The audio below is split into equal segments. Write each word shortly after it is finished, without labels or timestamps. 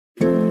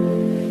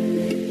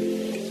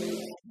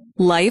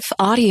Life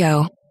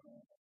Audio.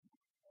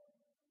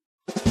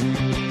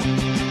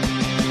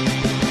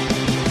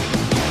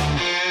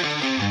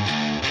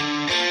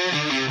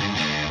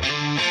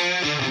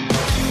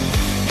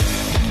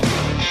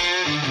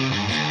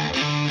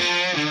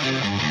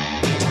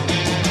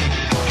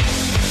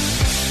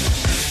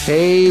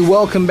 Hey,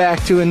 welcome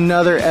back to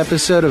another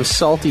episode of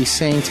Salty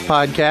Saints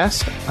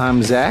Podcast.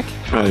 I'm Zach.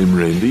 I'm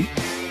Randy.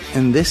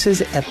 And this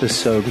is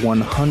episode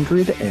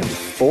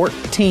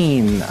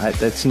 114.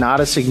 That's not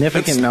a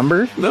significant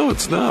number. No,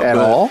 it's not. At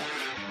all.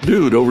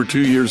 Dude, over 2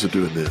 years of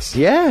doing this.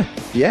 Yeah,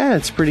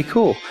 it's pretty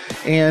cool.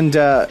 And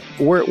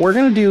we're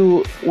going to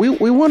do,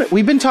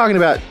 we've been talking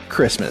about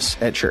Christmas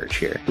at church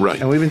here. Right.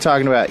 And we've been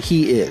talking about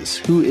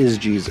who is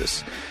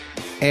Jesus?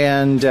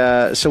 And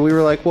so we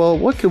were like, well,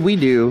 what could we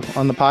do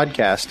on the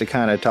podcast to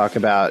kind of talk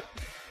about,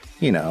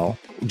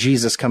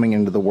 Jesus coming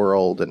into the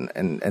world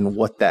and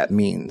what that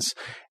means?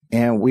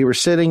 And we were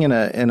sitting in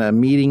a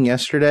meeting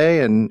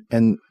yesterday, and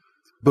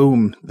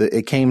boom,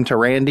 it came to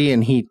Randy,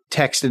 and he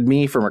texted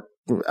me from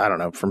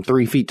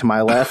 3 feet to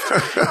my left.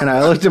 And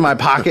I looked in my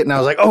pocket and I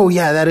was like, oh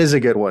yeah, that is a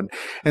good one.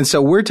 And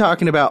so we're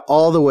talking about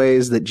all the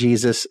ways that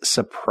Jesus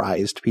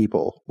surprised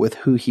people with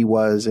who he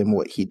was and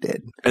what he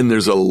did. And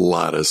there's a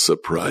lot of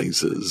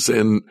surprises.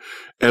 And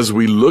as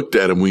we looked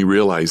at them, we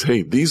realized,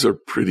 hey, these are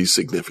pretty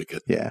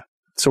significant. Yeah.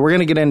 So we're going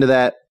to get into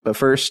that. But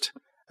first,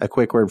 a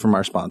quick word from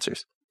our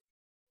sponsors.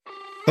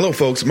 Hello,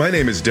 folks. My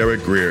name is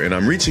Derek Greer, and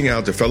I'm reaching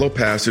out to fellow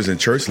pastors and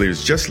church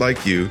leaders just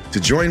like you to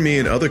join me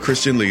and other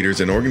Christian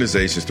leaders and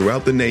organizations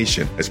throughout the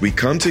nation as we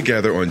come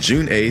together on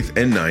June 8th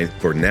and 9th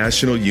for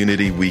National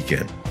Unity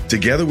Weekend.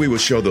 Together, we will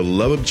show the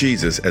love of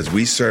Jesus as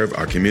we serve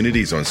our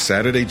communities on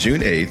Saturday,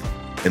 June 8th,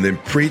 and then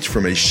preach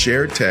from a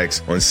shared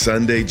text on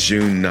Sunday,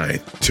 June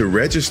 9th. To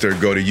register,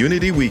 go to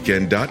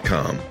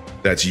unityweekend.com.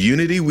 That's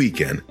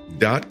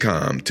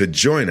unityweekend.com to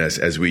join us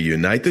as we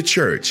unite the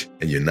church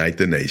and unite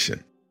the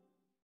nation.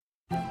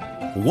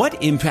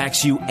 What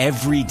impacts you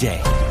every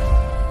day?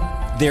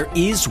 There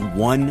is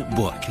one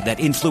book that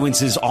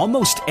influences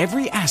almost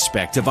every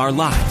aspect of our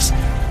lives.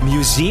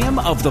 Museum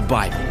of the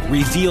Bible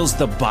reveals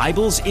the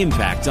Bible's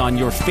impact on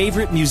your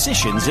favorite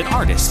musicians and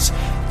artists,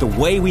 the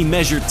way we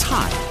measure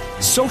time,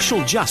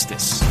 social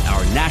justice,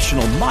 our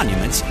national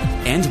monuments,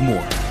 and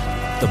more.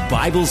 The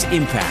Bible's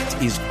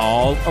impact is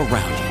all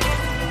around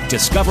you.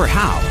 Discover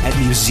how at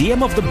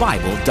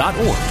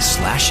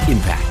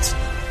museumofthebible.org/impact.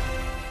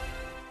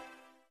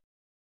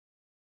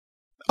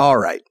 All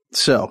right.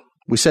 So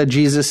we said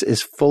Jesus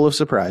is full of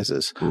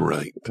surprises.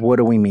 Right. What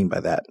do we mean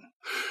by that?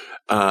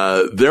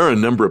 There are a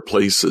number of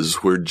places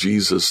where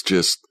Jesus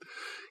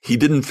he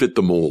didn't fit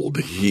the mold.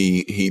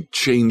 He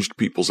changed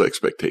people's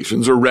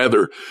expectations, or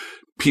rather,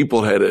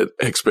 people had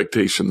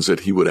expectations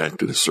that he would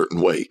act in a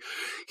certain way.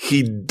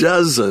 He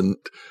doesn't,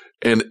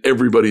 and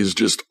everybody's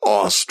just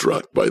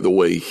awestruck by the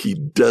way he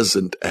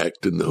doesn't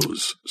act in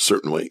those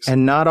certain ways.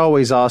 And not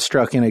always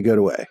awestruck in a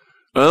good way.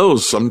 Oh,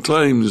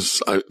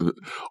 sometimes,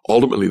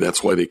 ultimately,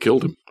 that's why they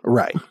killed him.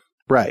 Right.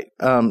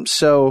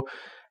 So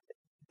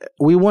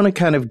we want to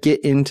kind of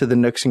get into the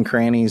nooks and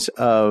crannies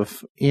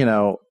of,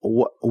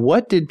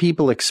 what did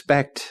people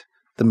expect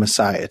the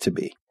Messiah to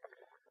be?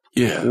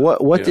 Yeah.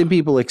 What did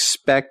people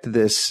expect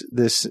this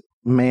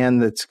man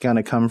that's going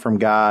to come from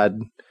God,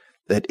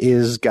 that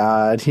is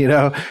God,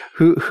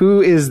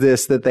 who is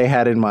this that they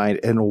had in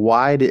mind, and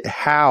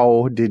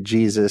how did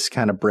Jesus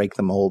kind of break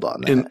the mold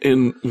on that?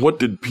 And what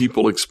did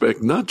people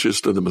expect, not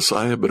just of the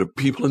Messiah, but of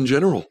people in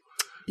general?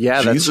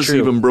 Yeah, that's Jesus true.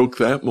 even broke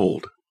that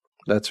mold.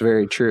 That's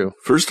very true.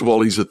 First of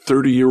all, he's a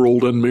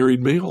 30-year-old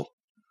unmarried male.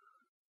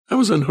 That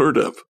was unheard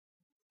of.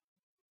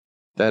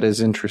 That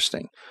is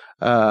interesting.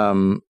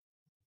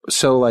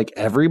 So like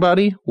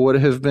everybody would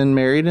have been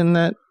married in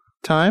that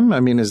time? I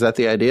mean, is that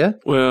the idea?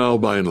 Well,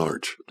 by and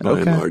large,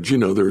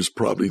 there's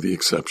probably the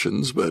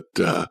exceptions, but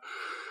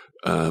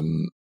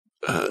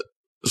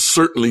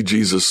certainly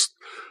Jesus,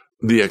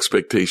 the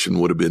expectation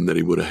would have been that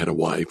he would have had a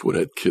wife, would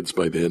have had kids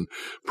by then,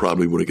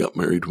 probably would have got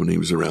married when he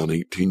was around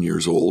 18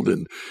 years old,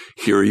 and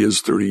here he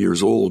is, 30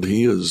 years old.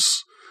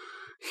 He's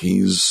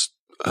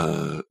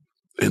an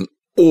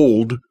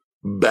old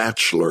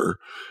bachelor,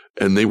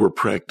 and they were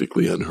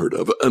practically unheard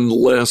of,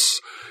 unless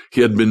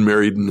he had been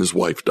married and his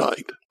wife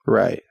died.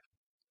 Right.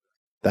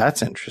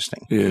 That's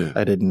interesting. Yeah.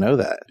 I didn't know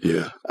that.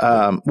 Yeah.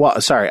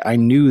 I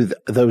knew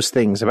those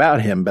things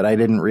about him, but I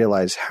didn't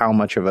realize how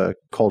much of a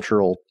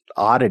cultural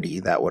oddity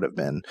that would have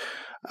been.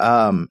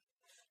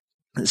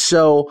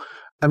 So,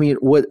 I mean,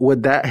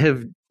 would that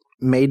have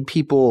made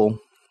people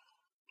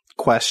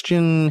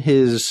question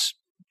his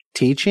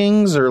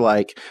teachings, or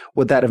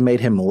would that have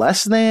made him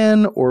less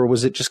than, or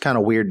was it just kind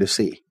of weird to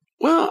see?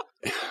 Well,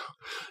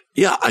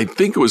 yeah, I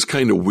think it was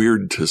kind of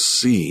weird to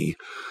see.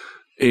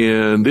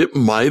 And it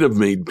might have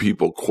made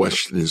people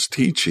question his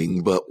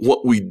teaching, but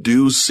what we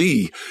do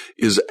see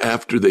is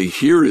after they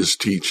hear his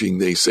teaching,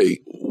 they say,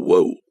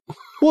 whoa.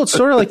 Well, it's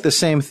sort of like the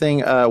same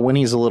thing when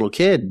he's a little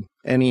kid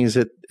and he's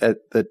at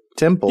the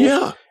temple.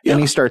 Yeah.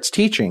 And he starts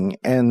teaching,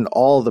 and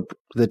all the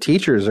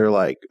teachers are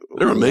like,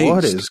 they're amazed.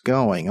 What is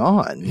going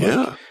on?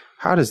 Yeah.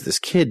 how does this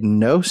kid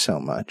know so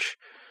much?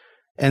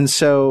 And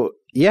so,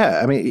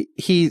 yeah, I mean,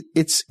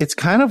 it's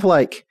kind of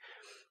like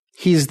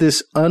he's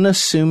this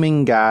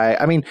unassuming guy.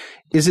 I mean,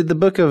 is it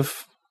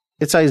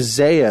it's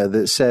Isaiah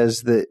that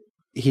says that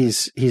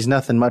he's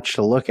nothing much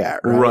to look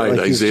at, right? Right,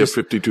 like Isaiah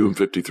 52 and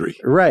 53.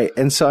 Right.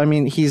 And so, I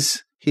mean,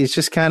 he's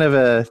just kind of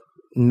a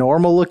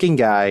normal looking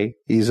guy.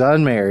 He's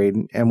unmarried.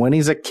 And when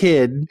he's a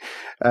kid,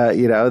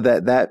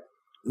 that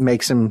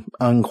makes him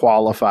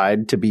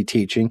unqualified to be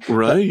teaching.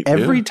 Right. But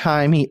every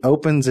time he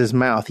opens his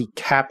mouth, he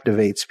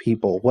captivates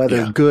people,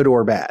 whether good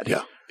or bad.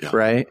 Yeah.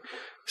 Right.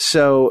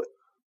 So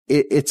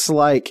it's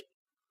like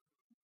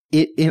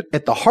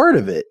at the heart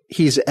of it,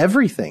 he's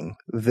everything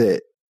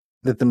that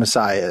the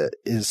Messiah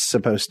is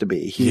supposed to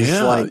be. He's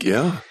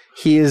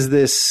he is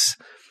this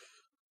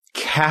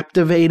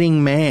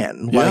captivating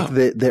man, like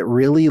that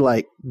really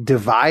like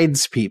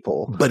divides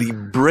people. But he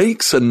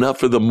breaks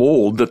enough of the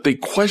mold that they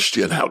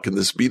question, how can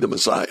this be the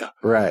Messiah?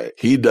 Right.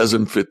 He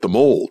doesn't fit the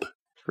mold.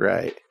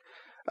 Right.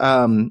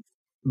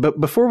 But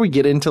before we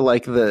get into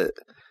like the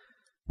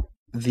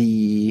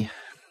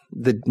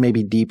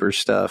maybe deeper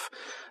stuff,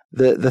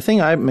 the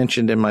thing I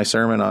mentioned in my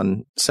sermon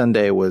on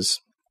Sunday was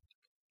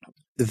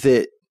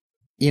that,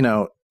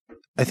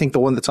 I think the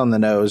one that's on the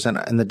nose,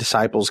 and the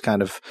disciples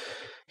kind of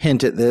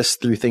hint at this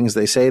through things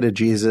they say to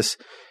Jesus,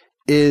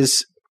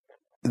 is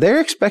they're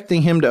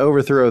expecting him to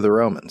overthrow the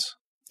Romans.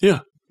 Yeah.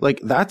 Like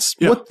that's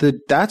what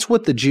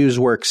the Jews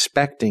were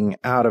expecting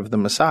out of the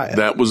Messiah.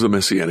 That was the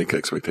messianic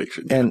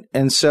expectation.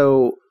 And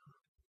so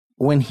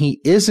when he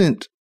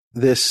isn't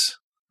this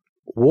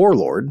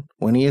warlord,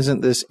 when he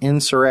isn't this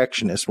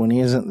insurrectionist, when he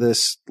isn't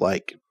this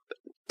like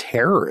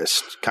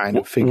terrorist kind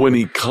of figure. When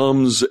he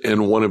comes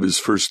and one of his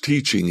first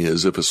teaching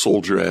is if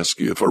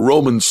a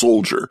Roman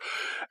soldier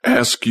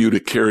asks you to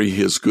carry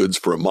his goods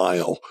for a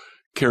mile,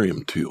 carry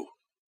him 2.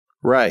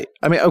 Right.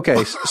 I mean,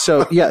 okay.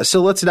 So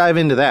let's dive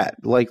into that.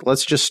 Like,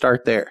 let's just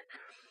start there.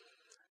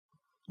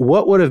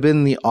 What would have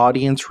been the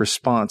audience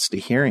response to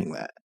hearing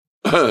that?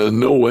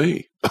 No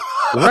way.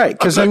 Right.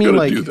 Because I mean,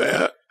 like, do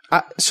that.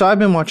 So I've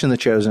been watching The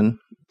Chosen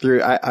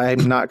through.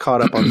 I'm not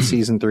caught up on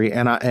season 3,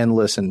 and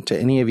listen to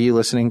any of you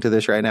listening to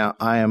this right now.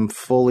 I am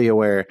fully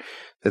aware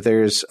that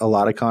there's a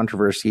lot of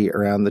controversy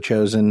around The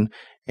Chosen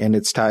and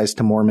its ties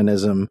to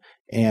Mormonism,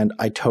 and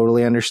I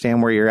totally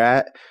understand where you're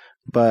at.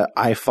 But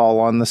I fall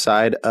on the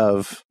side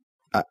of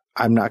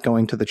I'm not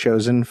going to The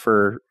Chosen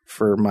for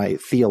my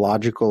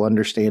theological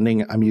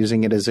understanding. I'm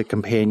using it as a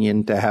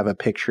companion to have a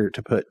picture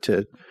to put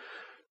to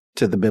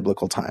the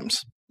biblical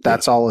times.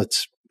 That's all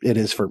it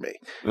is for me.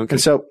 Okay.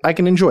 And so I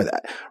can enjoy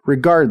that.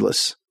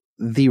 Regardless,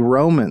 the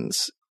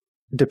Romans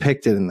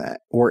depicted in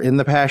that, or in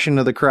the Passion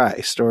of the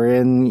Christ, or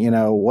in,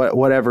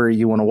 whatever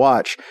you want to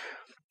watch,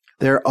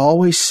 they're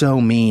always so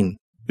mean.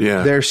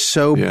 Yeah. They're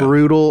so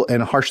brutal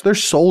and harsh. They're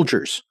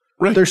soldiers.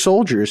 Right. They're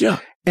soldiers. Yeah.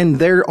 And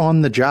they're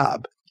on the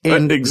job.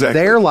 And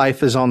their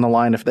life is on the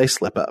line if they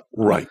slip up.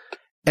 Right.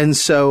 And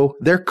so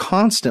they're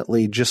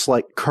constantly just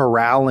like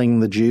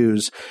corralling the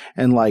Jews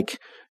and like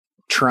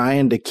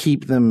trying to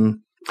keep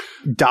them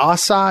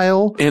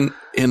docile.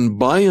 And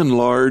by and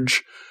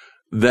large,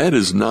 that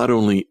is not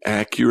only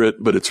accurate,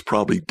 but it's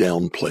probably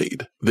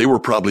downplayed. They were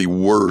probably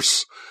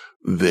worse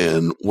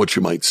than what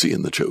you might see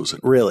in The Chosen.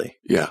 Really?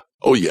 Yeah.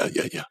 Oh, yeah.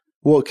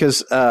 Well,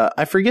 because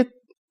I forget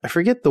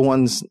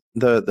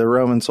the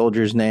Roman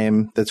soldier's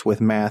name that's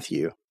with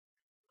Matthew.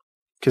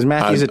 Because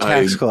Matthew's a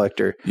tax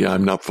collector. Yeah,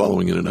 I'm not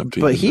following it enough.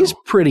 But he's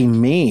pretty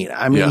mean.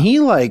 I mean, he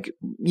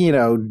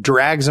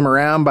drags him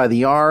around by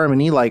the arm, and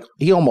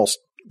he almost,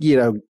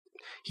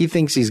 he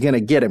thinks he's going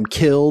to get him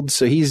killed.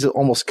 So he's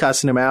almost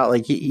cussing him out.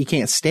 Like he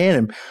can't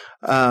stand him.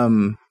 I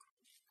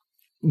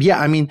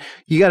mean,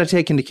 you got to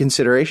take into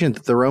consideration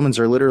that the Romans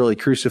are literally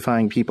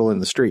crucifying people in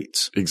the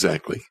streets.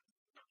 Exactly.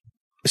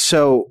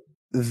 So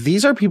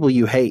these are people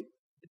you hate.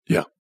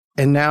 Yeah.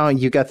 And now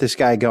you got this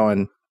guy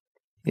going,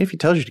 if he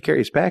tells you to carry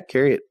his pack,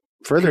 carry it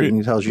further than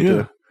he tells you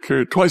to.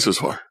 Carry it twice as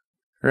far.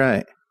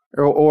 Right.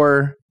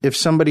 Or if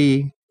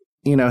somebody,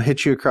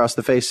 hits you across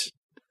the face,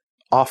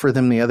 offer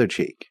them the other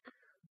cheek.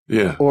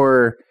 Yeah.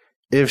 Or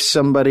if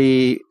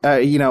somebody,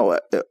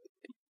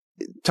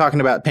 talking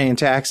about paying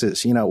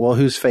taxes, well,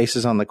 whose face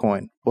is on the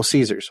coin? Well,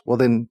 Caesar's. Well,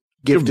 then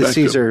give to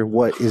Caesar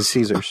what is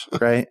Caesar's,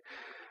 right?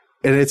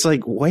 And it's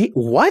like, wait,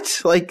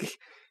 what? Like,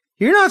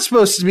 you're not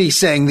supposed to be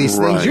saying these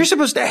things. You're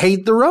supposed to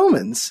hate the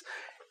Romans.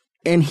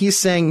 And he's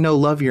saying, no,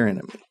 love your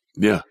enemy.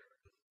 Yeah.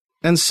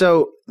 And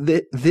so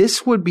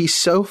this would be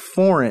so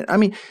foreign. I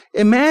mean,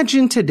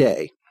 imagine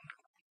today,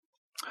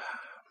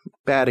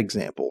 bad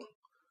example.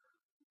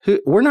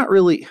 We're not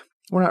really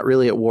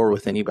at war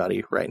with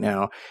anybody right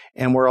now.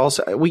 And we're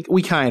also,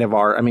 we kind of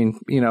are. I mean,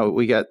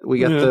 we got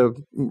the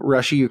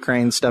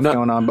Russia-Ukraine stuff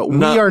going on, but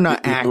we are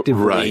not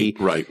actively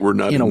right. We're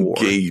not in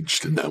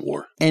engaged in that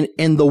war. And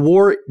the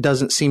war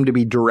doesn't seem to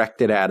be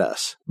directed at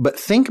us. But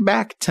think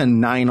back to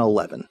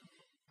 9/11.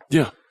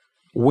 Yeah.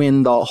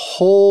 When the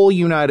whole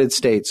United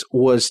States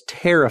was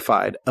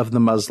terrified of the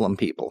Muslim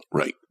people.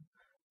 Right.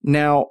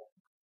 Now,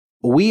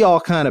 we all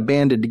kind of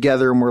banded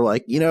together and we're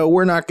like,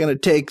 we're not going to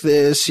take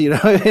this,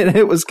 and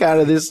it was kind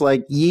of this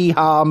like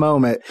yeehaw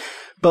moment.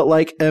 But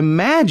like,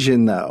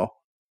 imagine though,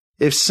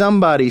 if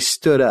somebody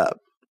stood up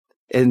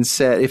and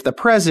said, if the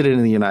president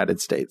of the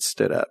United States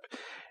stood up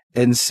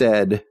and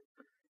said,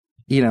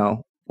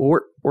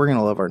 we're going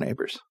to love our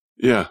neighbors.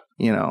 Yeah.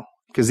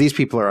 Because these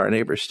people are our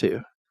neighbors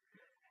too.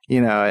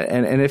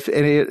 And if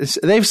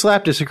they've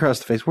slapped us across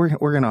the face, we're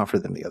going to offer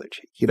them the other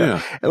cheek.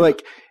 Yeah.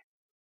 Like,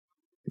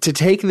 to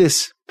take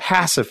this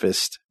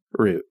pacifist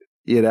route,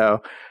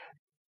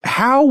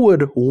 how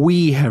would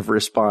we have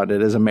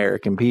responded as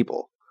American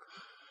people?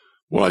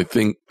 Well, I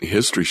think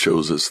history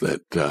shows us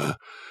that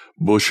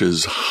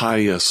Bush's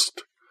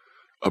highest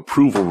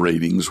approval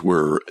ratings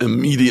were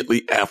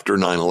immediately after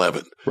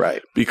 9/11.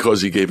 Right.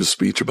 Because he gave a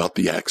speech about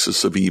the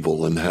axis of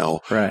evil and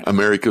how right.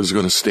 America was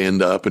going to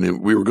stand up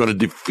and we were going to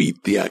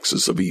defeat the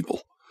axis of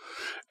evil.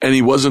 And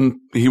he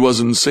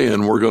wasn't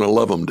saying we're going to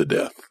love them to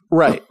death.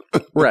 Right.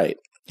 Right.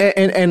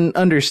 And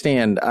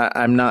understand,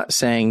 I'm not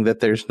saying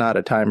that there's not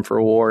a time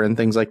for war and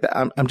things like that.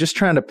 I'm just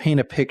trying to paint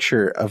a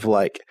picture of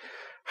like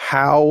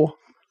how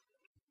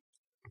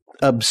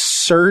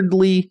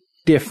absurdly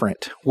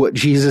different what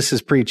Jesus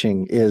is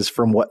preaching is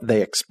from what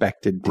they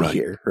expected to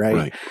hear.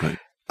 Right.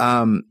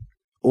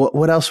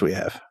 What else do we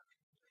have?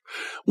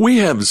 We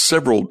have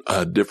several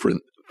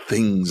different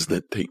things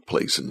that take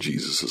place in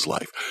Jesus'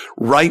 life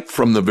right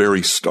from the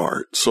very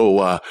start.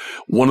 So,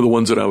 one of the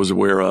ones that I was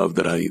aware of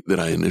that I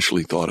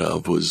initially thought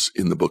of was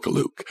in the book of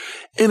Luke.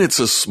 And it's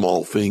a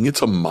small thing.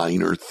 It's a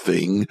minor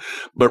thing,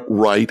 but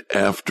right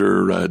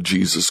after,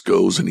 Jesus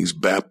goes and he's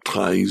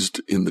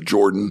baptized in the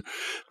Jordan,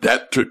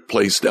 that took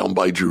place down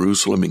by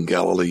Jerusalem in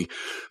Galilee.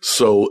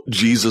 So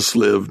Jesus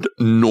lived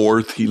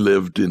north. He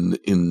lived in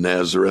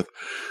Nazareth.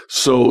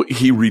 So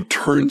he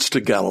returns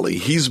to Galilee.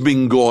 He's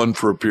been gone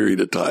for a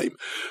period of time,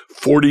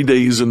 40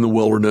 days in the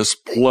wilderness,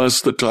 plus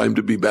the time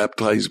to be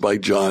baptized by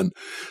John.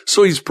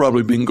 So he's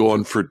probably been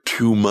gone for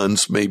 2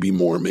 months, maybe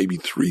more, maybe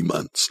 3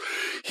 months.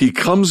 He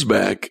comes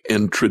back,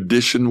 and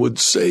tradition would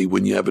say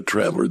when you have a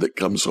traveler that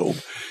comes home,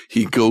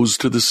 he goes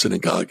to the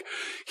synagogue.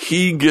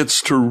 He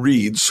gets to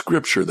read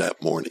scripture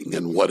that morning.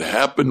 And what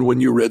happened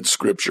when you read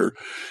scripture,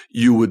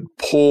 you would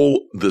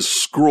pull the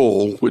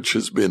scroll, which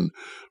has been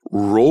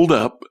rolled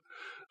up.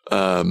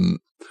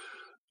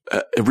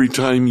 Every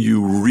time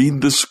you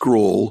read the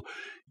scroll,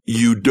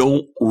 you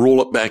don't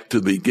roll it back to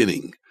the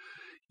beginning.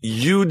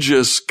 You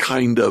just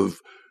kind of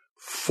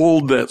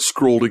fold that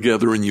scroll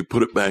together and you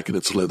put it back in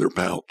its leather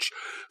pouch.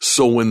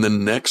 So when the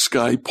next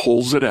guy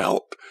pulls it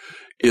out,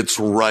 it's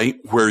right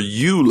where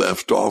you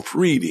left off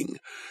reading.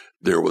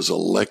 There was a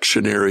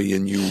lectionary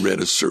and you read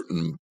a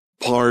certain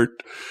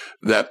part.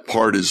 That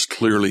part is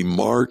clearly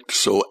marked.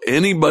 So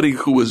anybody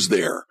who was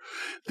there,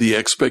 the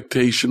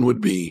expectation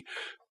would be,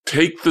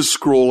 take the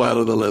scroll out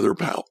of the leather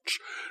pouch,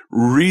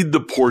 read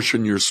the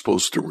portion you're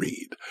supposed to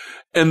read,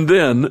 and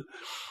then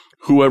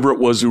whoever it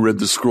was who read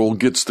the scroll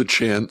gets the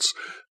chance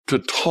to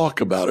talk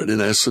about it.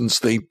 In essence,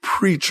 they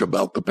preach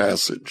about the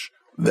passage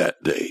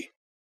that day.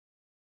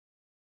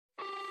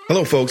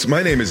 Hello, folks.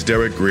 My name is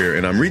Derek Greer,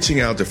 and I'm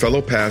reaching out to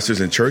fellow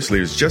pastors and church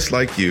leaders just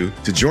like you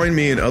to join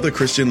me and other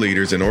Christian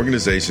leaders and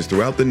organizations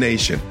throughout the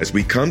nation as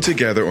we come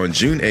together on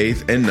June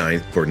 8th and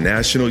 9th for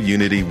National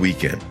Unity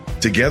Weekend.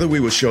 Together, we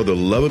will show the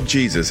love of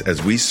Jesus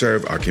as we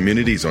serve our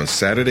communities on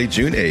Saturday,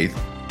 June 8th,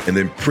 and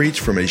then preach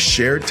from a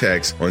shared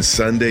text on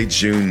Sunday,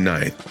 June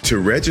 9th. To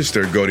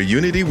register, go to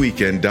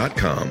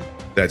unityweekend.com.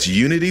 That's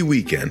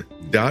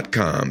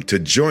unityweekend.com to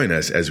join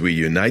us as we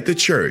unite the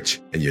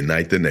church and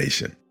unite the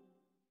nation.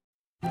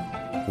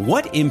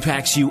 What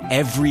impacts you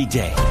every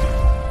day?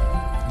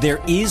 There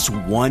is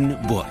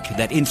one book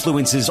that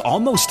influences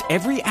almost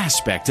every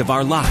aspect of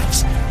our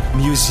lives.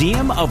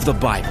 Museum of the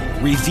Bible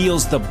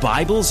reveals the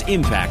Bible's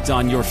impact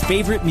on your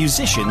favorite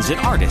musicians and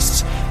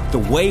artists, the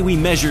way we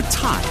measure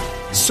time,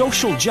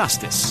 social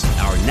justice,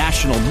 our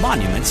national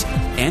monuments,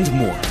 and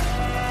more.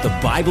 The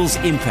Bible's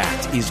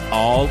impact is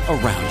all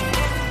around you.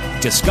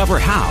 Discover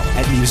how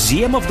at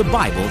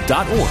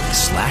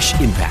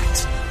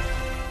museumofthebible.org/impact.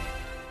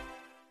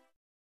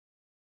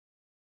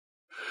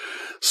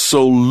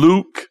 So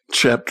Luke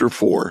chapter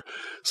 4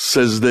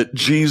 says that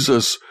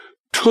Jesus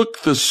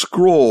took the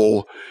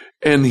scroll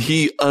and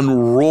he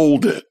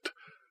unrolled it.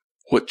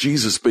 What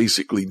Jesus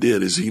basically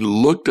did is he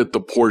looked at the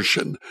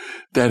portion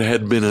that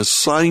had been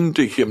assigned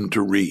to him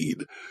to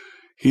read.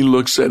 He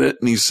looks at it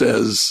and he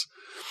says,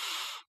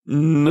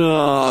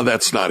 no,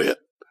 that's not it.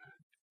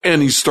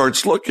 And he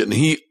starts looking.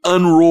 He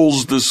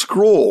unrolls the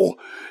scroll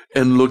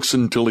and looks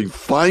until he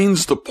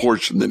finds the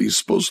portion that he's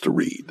supposed to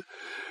read.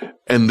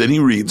 And then he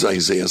reads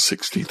Isaiah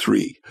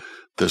 63.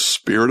 The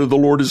Spirit of the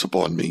Lord is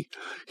upon me.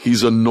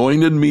 He's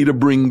anointed me to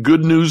bring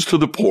good news to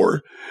the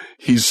poor.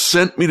 He's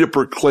sent me to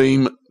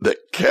proclaim that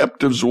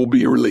captives will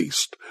be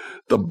released.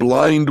 The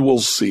blind will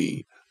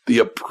see. The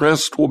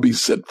oppressed will be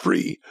set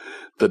free.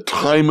 The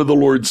time of the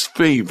Lord's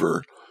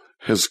favor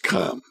has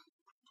come.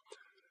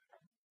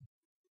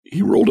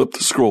 He rolled up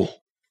the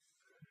scroll,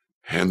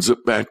 hands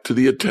it back to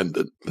the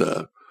attendant,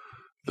 the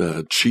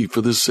chief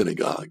of the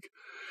synagogue.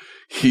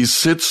 He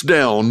sits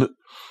down,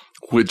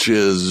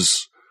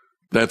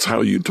 that's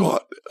how you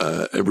taught.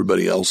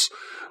 Everybody else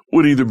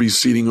would either be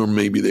seating or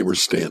maybe they were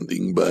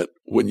standing. But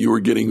when you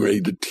were getting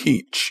ready to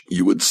teach,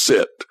 you would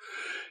sit.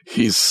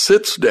 He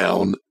sits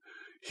down,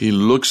 he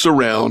looks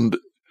around,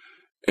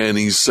 and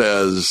he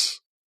says,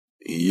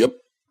 yep,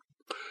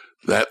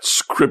 that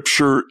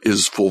scripture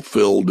is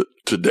fulfilled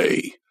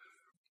today.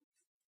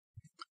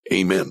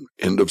 Amen.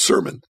 End of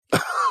sermon.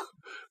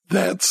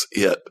 That's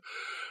it.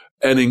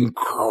 An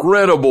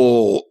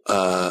incredible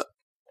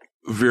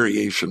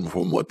variation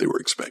from what they were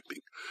expecting.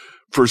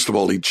 First of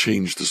all, he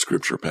changed the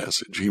scripture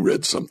passage. He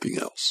read something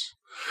else.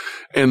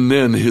 And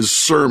then his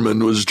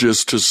sermon was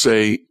just to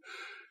say,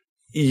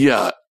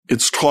 yeah,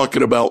 it's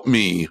talking about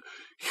me.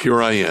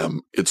 Here I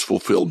am. It's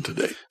fulfilled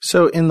today.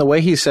 So in the way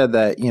he said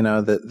that,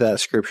 that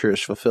scripture is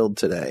fulfilled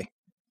today,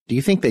 do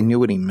you think they knew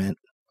what he meant?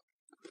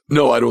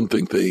 No, I don't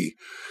think they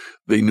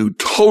knew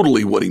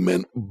totally what he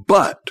meant.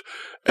 But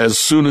as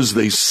soon as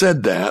they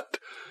said that,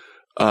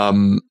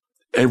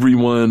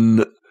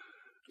 everyone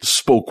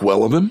spoke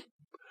well of him.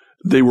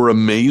 They were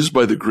amazed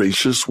by the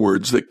gracious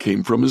words that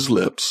came from his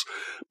lips.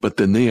 But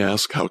then they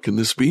asked, how can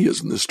this be?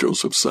 Isn't this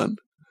Joseph's son?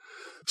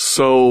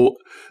 So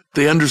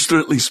they understood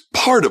at least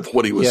part of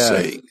what he was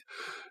saying.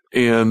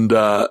 And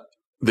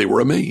they were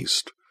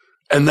amazed.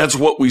 And that's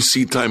what we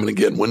see time and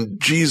again. When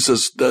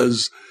Jesus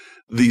does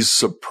these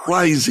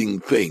surprising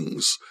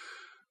things,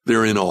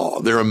 they're in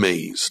awe. They're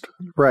amazed.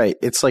 Right.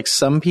 It's like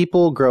some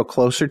people grow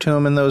closer to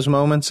him in those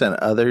moments and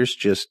others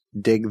just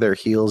dig their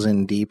heels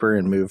in deeper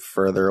and move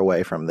further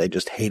away from him. They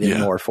just hate it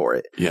more for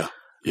it. Yeah.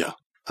 Yeah.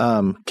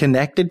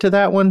 Connected to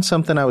that one,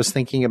 something I was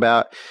thinking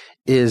about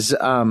is,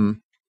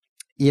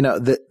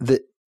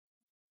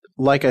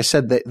 like I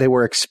said, they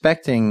were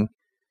expecting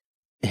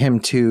him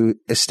to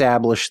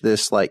establish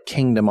this like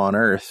kingdom on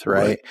earth.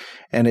 Right.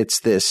 And it's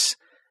this,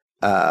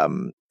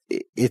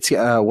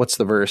 what's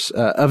the verse?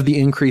 Of the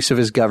increase of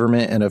his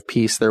government and of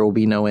peace, there will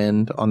be no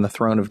end on the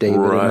throne of David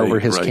and over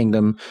his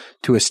kingdom,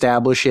 to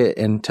establish it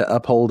and to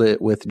uphold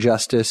it with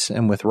justice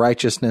and with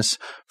righteousness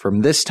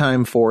from this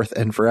time forth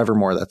and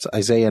forevermore. That's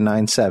Isaiah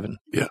 9:7.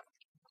 Yeah.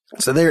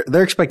 So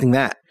they're expecting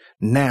that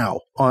now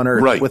on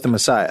earth with the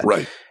Messiah.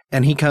 Right.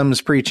 And he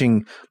comes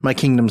preaching, my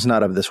kingdom's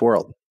not of this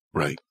world.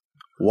 Right.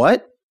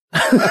 What?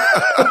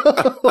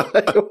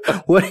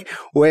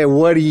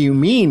 What do you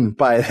mean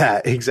by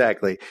that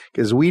exactly?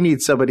 Because we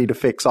need somebody to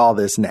fix all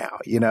this now.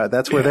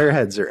 That's where their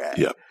heads are at.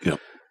 Yeah. Yeah.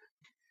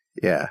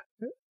 Yeah.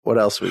 What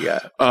else we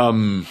got?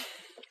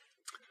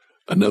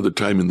 Another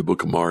time in the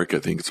book of Mark, I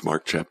think it's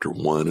Mark chapter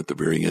 1, at the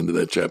very end of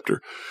that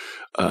chapter,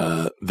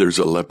 there's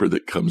a leper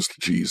that comes to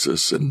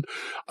Jesus. And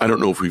I don't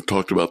know if we've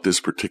talked about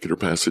this particular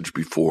passage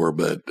before,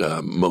 but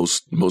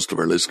most of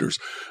our listeners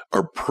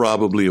are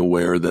probably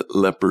aware that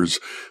lepers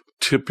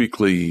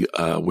typically,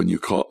 when you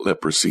call it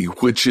leprosy,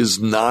 which is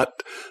not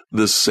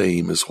the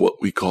same as what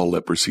we call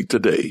leprosy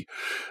today,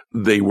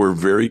 they were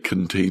very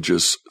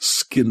contagious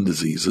skin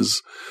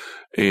diseases.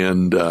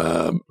 And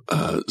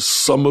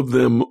some of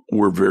them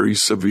were very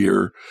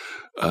severe,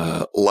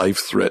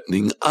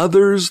 life-threatening.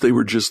 Others, they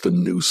were just a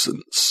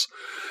nuisance.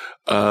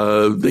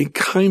 They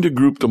kind of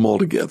grouped them all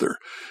together.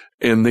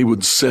 And they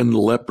would send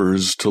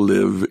lepers to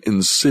live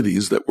in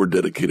cities that were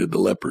dedicated to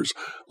lepers,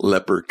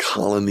 leper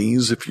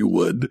colonies, if you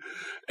would.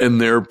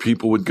 And there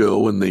people would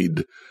go and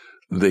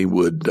they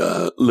would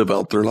live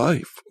out their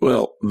life.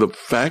 Well, the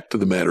fact of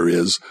the matter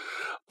is,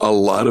 a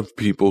lot of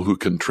people who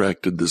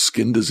contracted the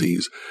skin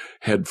disease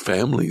had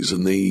families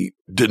and they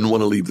didn't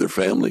want to leave their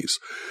families.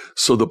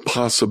 So the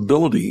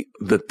possibility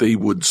that they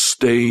would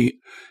stay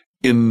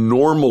in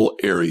normal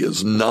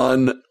areas,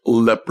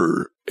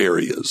 non-leper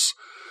areas,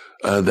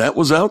 that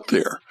was out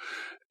there.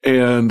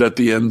 And at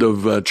the end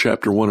of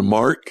chapter 1 of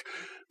Mark,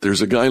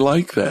 there's a guy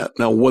like that.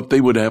 Now, what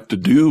they would have to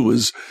do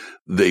is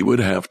they would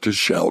have to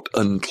shout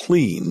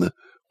unclean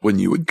when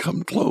you would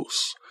come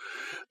close.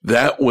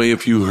 That way,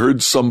 if you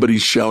heard somebody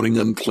shouting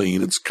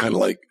unclean, it's kind of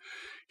like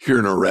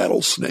hearing a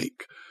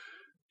rattlesnake.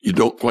 You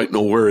don't quite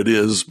know where it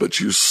is, but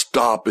you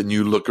stop and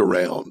you look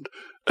around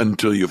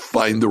until you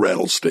find the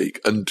rattlesnake,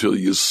 until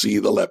you see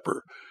the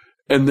leper,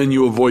 and then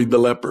you avoid the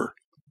leper.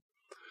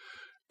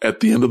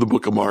 At the end of the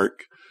book of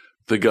Mark,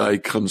 the guy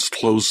comes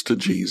close to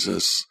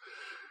Jesus.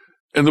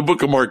 And the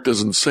book of Mark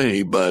doesn't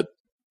say, but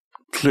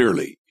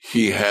clearly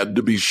he had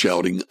to be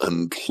shouting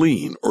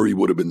unclean or he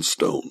would have been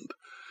stoned.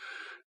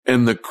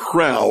 And the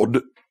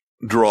crowd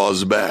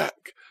draws back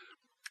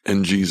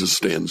and Jesus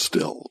stands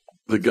still.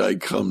 The guy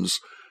comes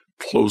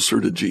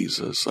closer to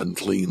Jesus,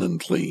 unclean,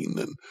 unclean.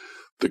 And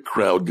the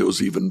crowd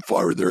goes even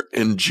farther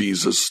and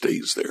Jesus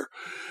stays there.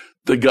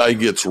 The guy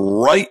gets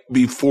right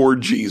before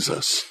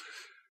Jesus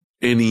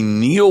and he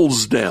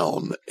kneels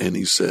down and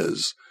he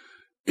says,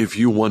 if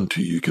you want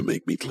to, you can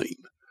make me clean.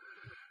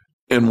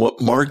 And what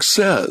Mark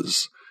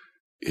says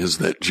is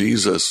that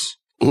Jesus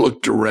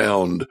looked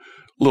around a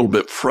little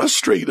bit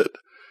frustrated.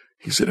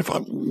 He said, if I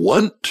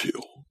want to,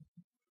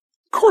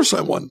 of course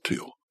I want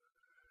to.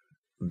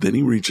 Then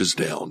he reaches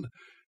down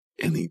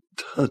and he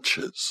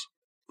touches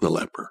the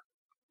leper.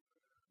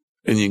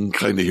 And you can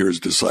kind of hear his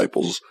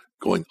disciples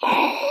going,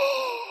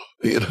 oh,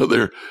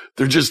 they're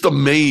just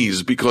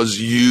amazed because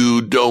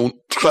you don't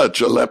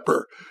touch a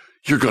leper.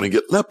 You're going to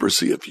get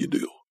leprosy if you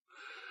do.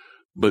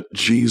 But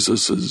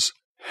Jesus's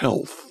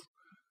health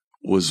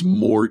was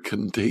more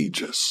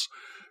contagious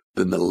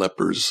than the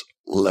leper's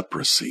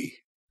leprosy.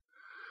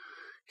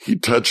 He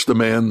touched the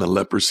man, the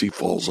leprosy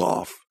falls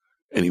off,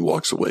 and he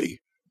walks away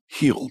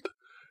healed.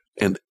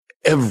 And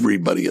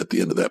everybody at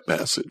the end of that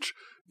passage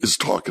is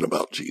talking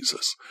about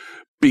Jesus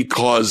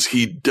because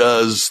he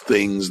does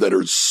things that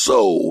are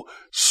so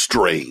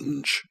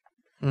strange.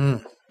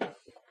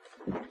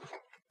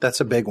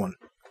 That's a big one.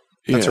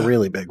 That's a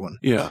really big one.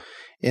 Yeah.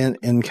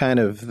 In kind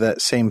of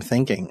that same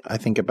thinking, I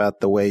think about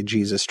the way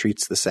Jesus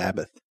treats the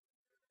Sabbath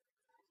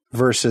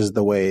versus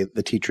the way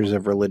the teachers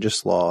of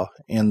religious law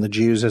and the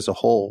Jews as a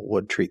whole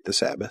would treat the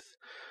Sabbath.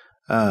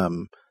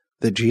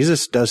 That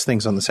Jesus does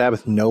things on the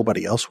Sabbath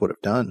nobody else would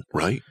have done.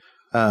 Right.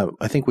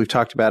 I think we've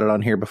talked about it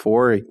on here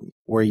before,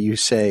 where you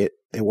said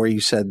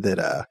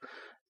that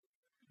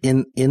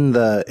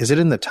is it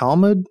in the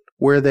Talmud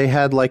where they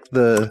had like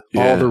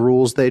all the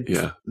rules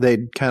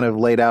they'd kind of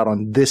laid out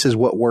on this is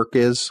what work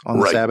is on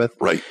the Sabbath?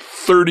 Right.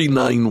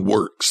 39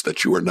 works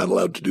that you are not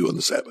allowed to do on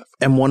the Sabbath.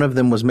 And one of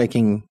them was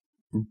making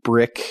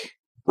brick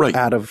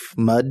out of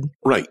mud.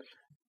 Right.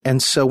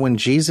 And so when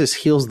Jesus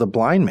heals the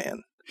blind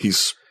man, he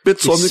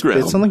spits on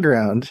the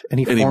ground and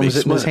he forms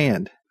it in his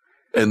hand.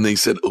 And they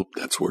said, oh,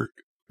 that's work.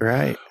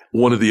 Right.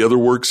 One of the other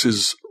works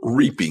is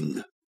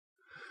reaping.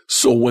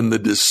 So when the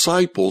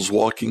disciples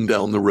walking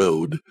down the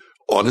road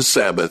on a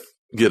Sabbath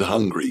get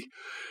hungry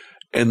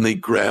and they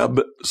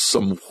grab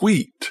some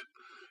wheat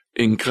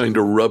and kind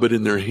of rub it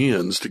in their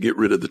hands to get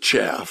rid of the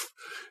chaff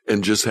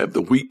and just have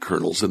the wheat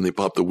kernels, and they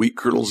pop the wheat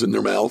kernels in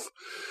their mouth,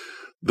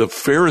 the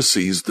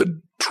Pharisees,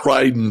 the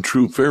tried and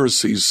true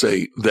Pharisees,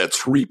 say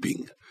that's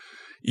reaping.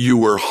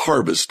 You are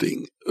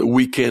harvesting.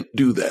 We can't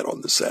do that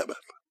on the Sabbath.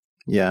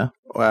 Yeah.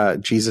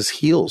 Jesus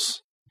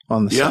heals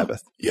on the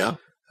Sabbath. Yeah.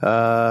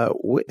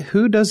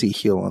 Who does he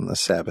heal on the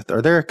Sabbath?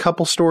 Are there a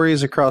couple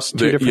stories across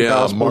two different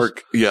Gospels?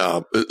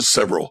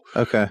 Several.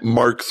 Okay.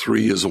 Mark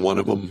 3 is one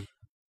of them.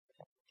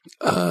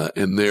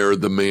 And there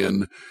the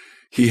man,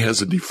 he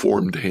has a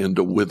deformed hand,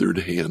 a withered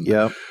hand.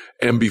 Yep.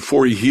 And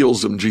before he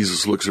heals him,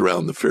 Jesus looks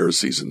around the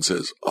Pharisees and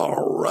says,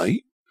 all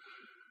right,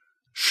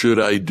 should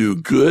I do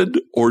good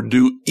or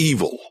do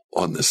evil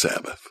on the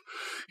Sabbath?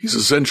 He's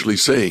essentially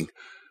saying,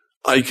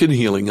 I can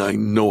heal him. I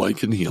know I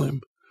can heal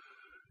him.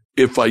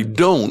 If I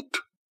don't,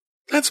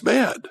 that's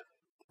bad.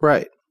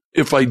 Right.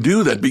 If I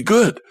do, that'd be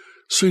good.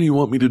 So do you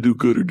want me to do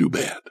good or do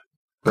bad?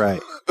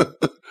 Right.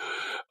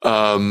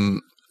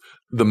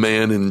 The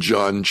man in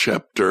John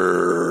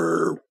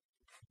chapter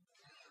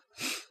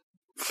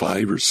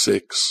 5 or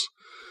 6,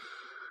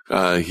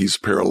 he's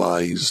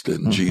paralyzed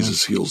and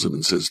Jesus heals him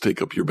and says,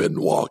 take up your bed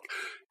and walk.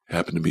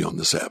 Happened to be on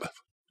the Sabbath.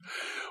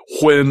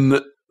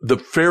 When the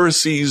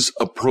Pharisees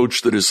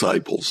approached the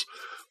disciples,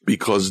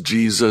 because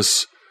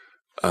Jesus,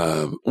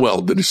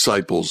 the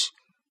disciples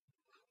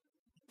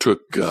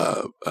took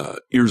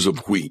ears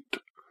of wheat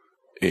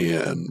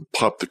and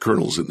popped the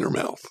kernels in their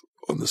mouth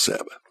on the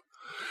Sabbath.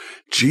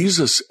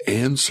 Jesus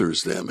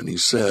answers them and he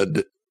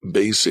said,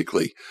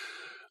 basically,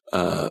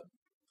 the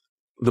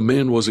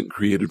man wasn't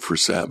created for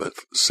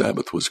Sabbath.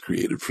 Sabbath was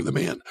created for the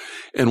man.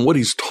 And what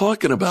he's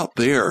talking about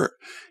there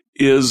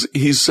is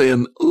he's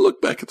saying, look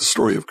back at the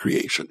story of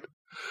creation.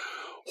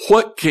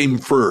 What came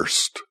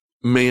first,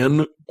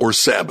 man or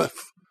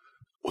Sabbath?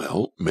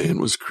 Well, man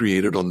was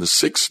created on the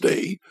 6th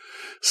day.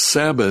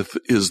 Sabbath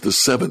is the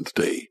 7th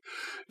day.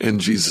 And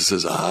Jesus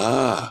says,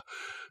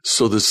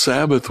 so the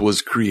Sabbath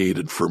was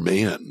created for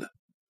man.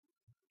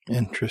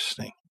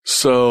 Interesting.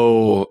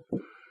 So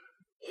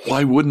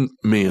why wouldn't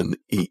man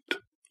eat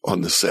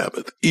on the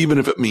Sabbath, even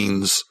if it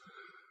means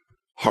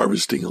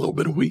harvesting a little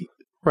bit of wheat?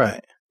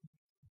 Right.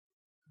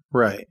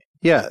 Right.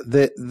 Yeah,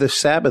 the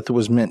Sabbath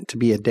was meant to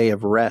be a day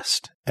of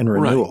rest and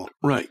renewal.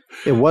 Right.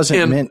 It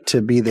wasn't meant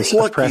to be this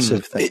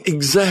oppressive thing.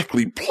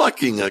 Exactly.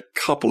 Plucking a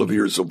couple of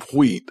ears of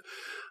wheat,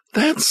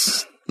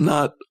 that's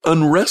not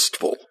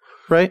unrestful.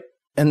 Right.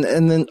 And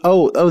then,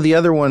 the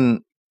other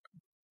one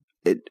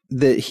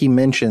that he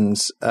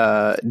mentions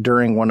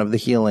during one of the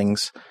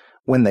healings,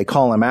 when they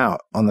call him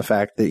out on the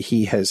fact that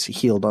he has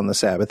healed on the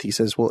Sabbath, he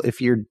says, well,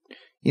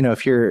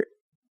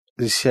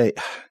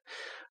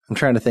 I'm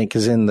trying to think,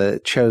 because in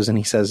the Chosen,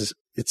 he says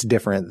it's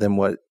different than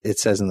what it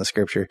says in the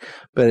scripture,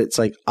 but it's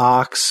like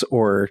ox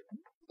or.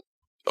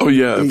 Oh,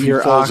 yeah. If he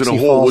falls in a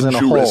hole,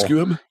 wouldn't you rescue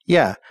him?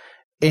 Yeah.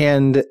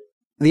 And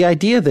the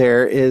idea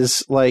there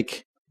is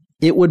like,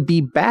 it would be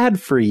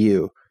bad for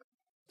you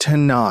to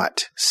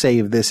not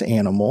save this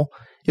animal.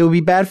 It would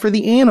be bad for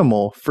the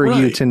animal for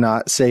you to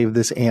not save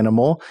this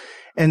animal.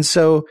 And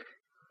so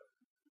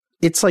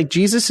it's like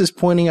Jesus is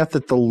pointing out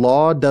that the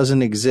law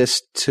doesn't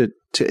exist to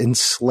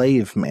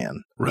enslave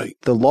man. Right.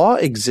 The law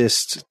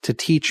exists to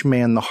teach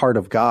man the heart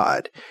of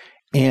God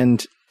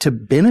and to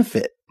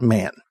benefit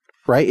man.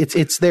 Right.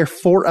 It's there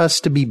for us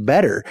to be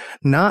better,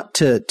 not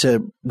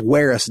to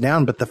wear us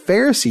down. But the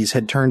Pharisees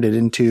had turned it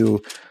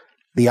into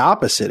the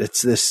opposite.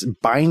 It's this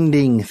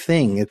binding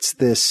thing.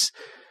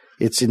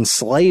 It's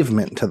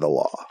enslavement to the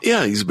law.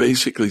 Yeah, he's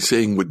basically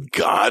saying, would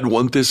God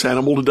want this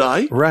animal to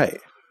die? Right.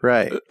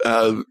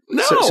 No.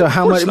 So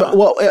how much? Not.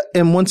 Well,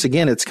 and once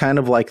again, it's kind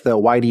of like the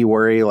why do you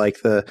worry?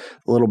 Like the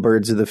little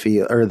birds of the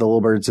field, or the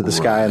little birds of the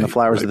sky and the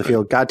flowers of the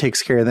field. God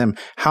takes care of them.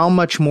 How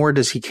much more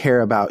does he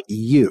care about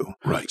you?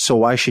 Right. So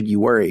why should you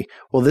worry?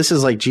 Well, this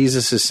is like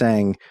Jesus is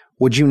saying,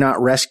 would you not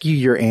rescue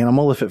your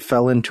animal if it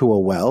fell into a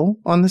well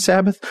on the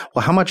Sabbath?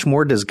 Well, how much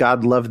more does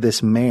God love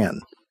this man?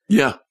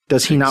 Yeah.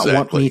 Does he not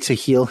want me to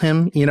heal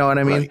him? You know what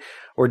I mean? Right.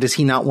 Or does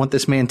he not want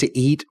this man to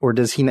eat? Or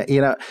does he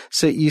not,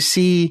 so you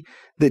see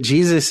that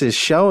Jesus is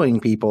showing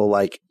people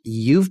like,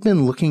 you've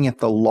been looking at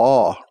the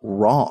law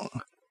wrong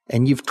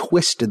and you've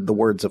twisted the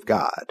words of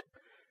God.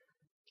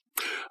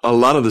 A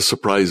lot of the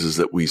surprises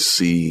that we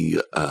see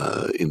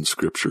in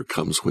Scripture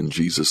comes when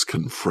Jesus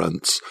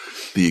confronts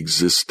the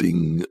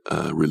existing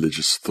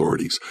religious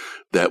authorities.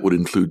 That would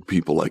include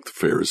people like the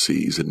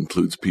Pharisees. It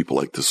includes people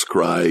like the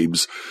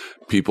scribes,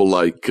 people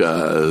like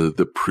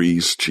the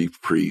priests,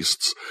 chief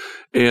priests.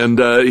 And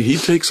he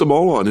takes them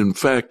all on. In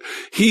fact,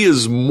 he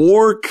is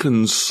more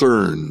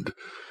concerned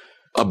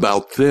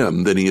about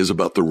them than he is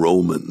about the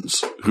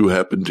Romans who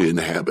happen to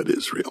inhabit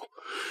Israel.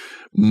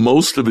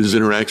 Most of his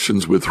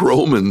interactions with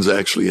Romans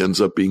actually ends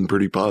up being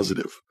pretty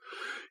positive.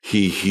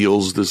 He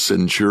heals the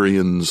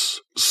centurion's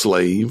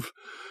slave.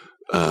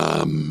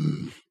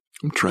 I'm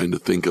trying to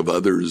think of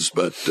others,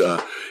 but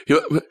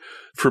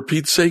for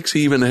Pete's sakes,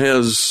 he even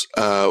has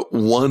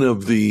one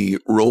of the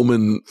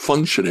Roman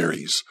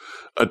functionaries,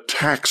 a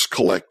tax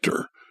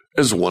collector,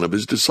 as one of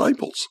his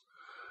disciples.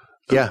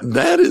 Yeah.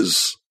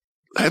 That's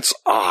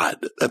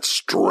odd. That's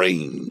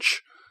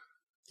strange.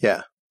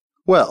 Yeah.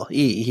 Well,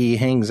 he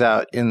hangs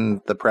out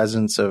in the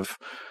presence of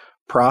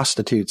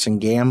prostitutes and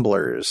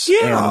gamblers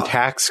and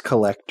tax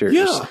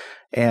collectors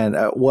and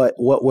what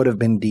would have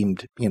been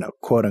deemed,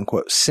 quote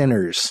unquote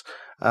sinners,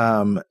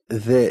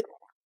 that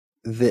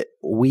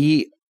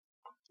we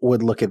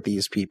would look at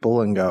these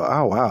people and go,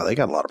 oh, wow, they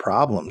got a lot of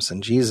problems.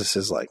 And Jesus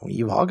is like, well,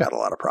 you've all got a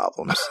lot of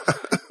problems.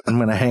 I'm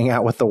going to hang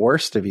out with the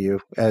worst of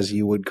you, as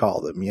you would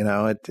call them.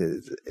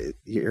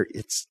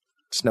 It's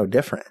no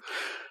different.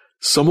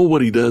 Some of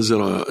what he does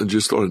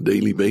just on a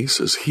daily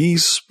basis, he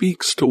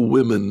speaks to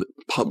women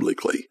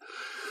publicly.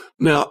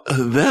 Now,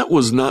 that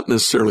was not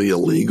necessarily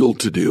illegal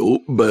to do,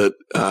 but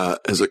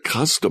as a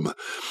custom,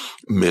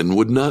 men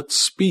would not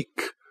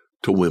speak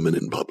to women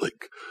in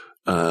public.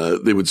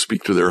 They would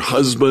speak to their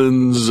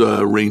husbands,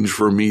 arrange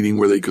for a meeting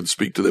where they could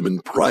speak to them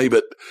in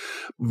private.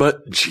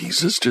 But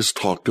Jesus just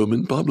talked to them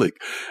in public.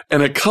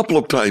 And a couple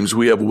of times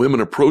we have women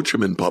approach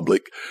him in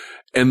public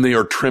and they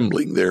are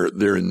trembling.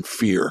 They're in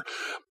fear.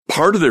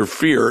 Part of their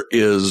fear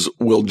is,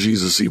 will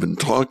Jesus even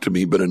talk to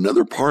me? But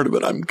another part of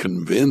it, I'm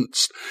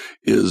convinced,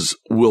 is,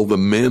 will the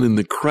men in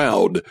the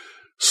crowd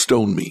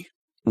stone me?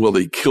 Will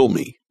they kill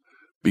me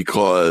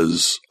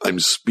because I'm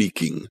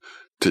speaking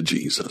to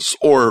Jesus?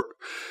 Or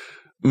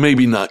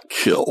maybe not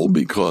kill,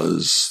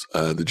 because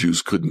the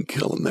Jews couldn't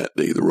kill in that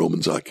day. The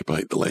Romans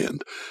occupied the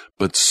land.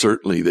 But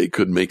certainly they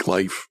could make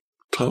life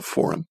tough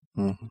for him.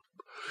 Mm-hmm.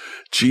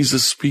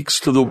 Jesus speaks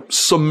to the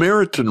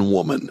Samaritan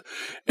woman,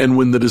 and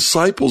when the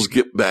disciples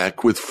get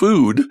back with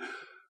food,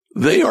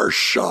 they are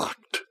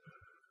shocked.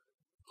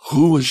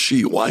 Who is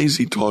she? Why is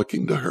he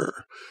talking to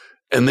her?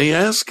 And they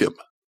ask him.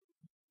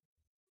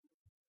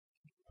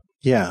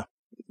 Yeah.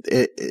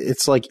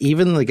 It's like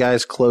even the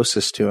guys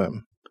closest to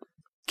him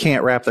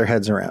can't wrap their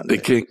heads around it. They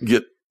can't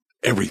get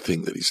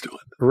everything that he's doing.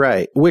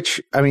 Right. Which,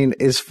 I mean,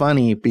 is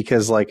funny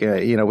because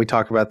we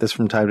talk about this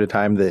from time to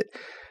time that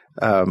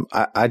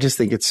I just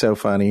think it's so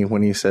funny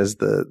when he says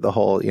the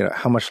whole,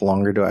 how much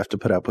longer do I have to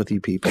put up with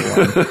you people?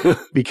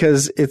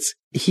 Because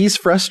he's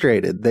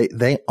frustrated.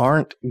 They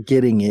aren't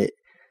getting it.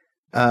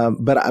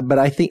 But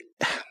I think,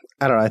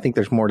 I don't know. I think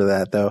there's more to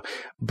that though.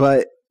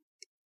 But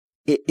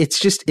it's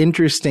just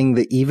interesting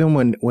that even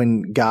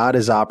when God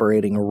is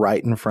operating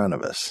right in front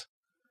of us,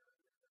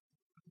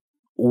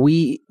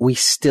 we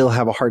still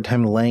have a hard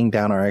time laying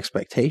down our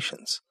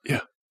expectations.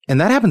 Yeah. And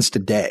that happens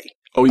today.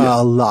 Oh,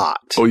 yeah. A lot.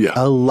 Oh, yeah.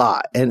 A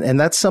lot. And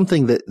that's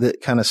something that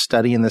kind of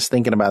studying this,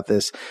 thinking about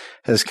this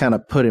has kind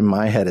of put in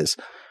my head is,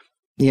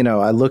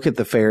 I look at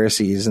the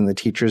Pharisees and the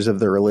teachers of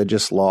the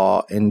religious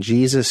law, and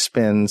Jesus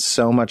spends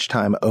so much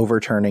time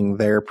overturning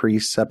their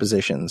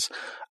presuppositions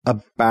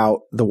about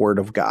the Word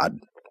of God.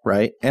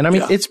 Right. And I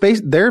mean, it's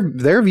based,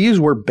 their views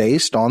were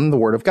based on the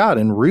Word of God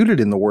and rooted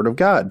in the Word of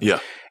God. Yeah.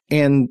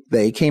 And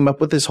they came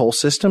up with this whole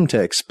system to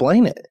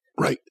explain it.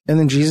 Right. And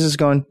then Jesus is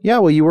going, yeah,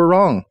 well, you were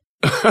wrong.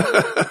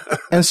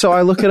 And so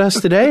I look at us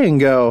today and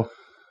go,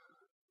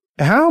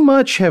 how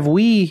much have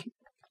we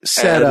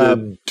set up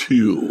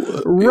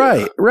to?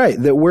 Right.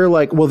 That we're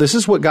like, well, this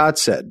is what God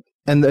said.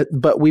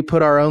 But we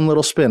put our own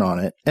little spin on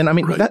it. And I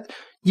mean, that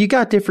you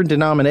got different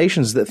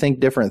denominations that think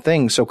different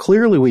things. So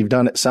clearly we've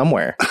done it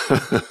somewhere.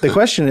 The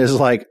question is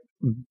like,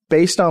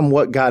 based on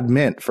what God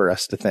meant for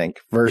us to think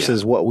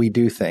versus what we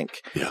do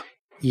think. Yeah.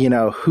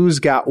 Who's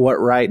got what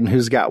right and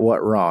who's got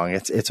what wrong.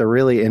 It's a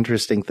really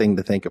interesting thing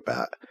to think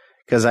about.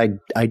 because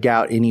I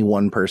doubt any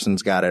one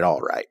person's got it all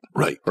right.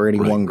 Right. Or any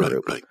one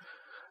group. Right.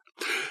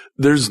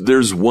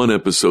 There's one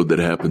episode that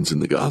happens in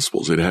the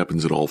Gospels. It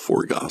happens in all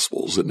 4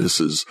 Gospels. And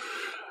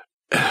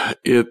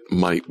it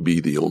might be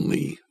the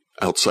only,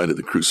 outside of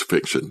the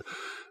crucifixion,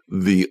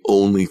 the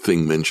only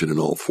thing mentioned in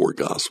all 4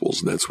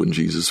 Gospels. And that's when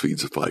Jesus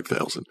feeds the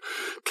 5,000.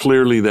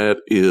 Clearly that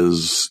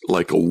is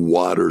like a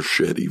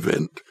watershed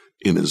event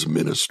in his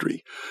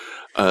ministry.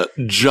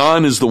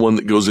 John is the one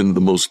that goes into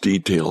the most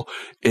detail,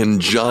 and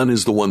John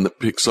is the one that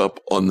picks up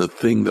on the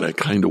thing that I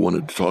kind of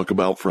wanted to talk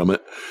about from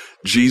it.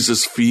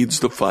 Jesus feeds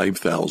the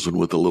 5,000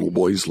 with a little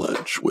boy's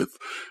lunch with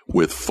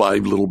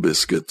 5 little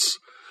biscuits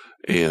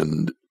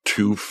and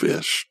 2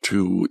 fish,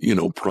 2,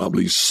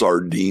 probably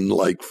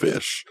sardine-like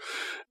fish.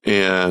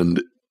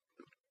 And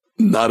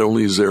not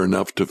only is there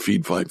enough to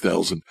feed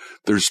 5,000,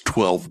 there's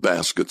 12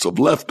 baskets of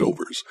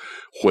leftovers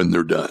when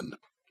they're done.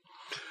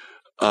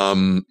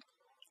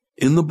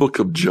 In the book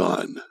of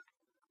John,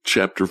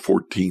 chapter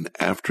 14,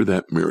 after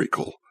that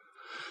miracle,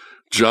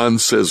 John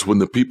says, when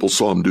the people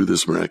saw him do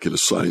this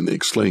miraculous sign, they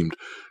exclaimed,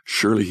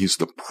 surely he's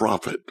the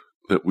prophet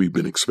that we've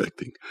been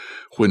expecting.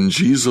 When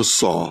Jesus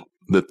saw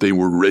that they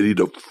were ready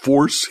to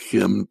force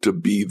him to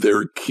be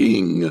their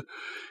king,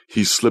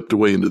 he slipped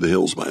away into the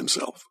hills by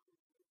himself.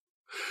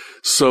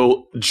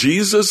 So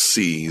Jesus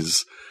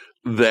sees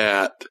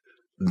that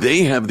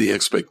they have the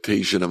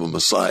expectation of a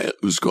Messiah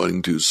who's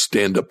going to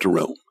stand up to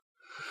Rome.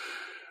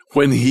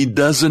 When he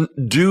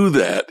doesn't do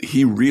that,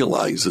 he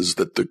realizes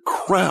that the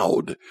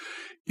crowd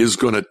is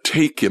going to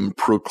take him,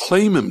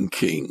 proclaim him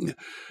king,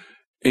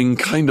 and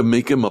kind of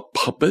make him a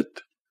puppet.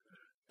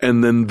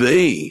 And then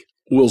they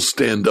will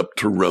stand up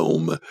to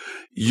Rome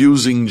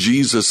using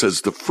Jesus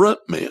as the front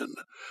man.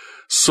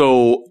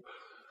 So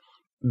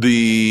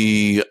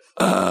the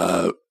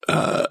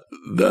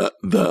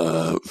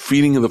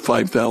feeding of the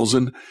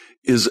 5,000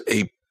 is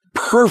a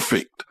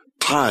perfect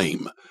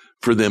time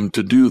for them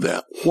to do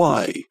that.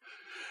 Why?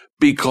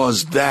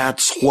 Because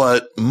that's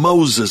what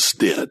Moses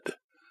did.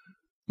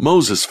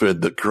 Moses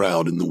fed the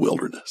crowd in the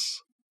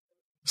wilderness.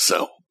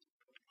 So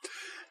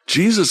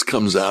Jesus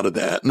comes out of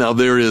that. Now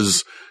there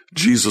is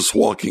Jesus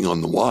walking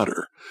on the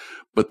water,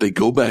 but they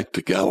go back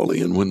to Galilee.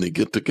 And when they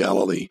get to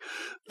Galilee,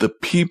 the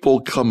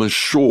people come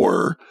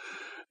ashore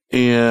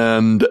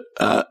and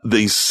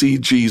they see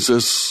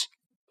Jesus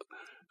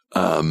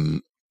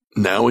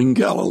now in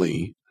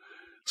Galilee.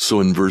 So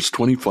in verse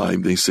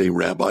 25, they say,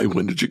 Rabbi,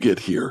 when did you get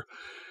here?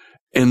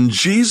 And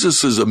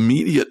Jesus's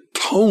immediate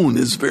tone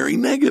is very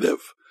negative.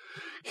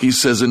 He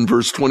says in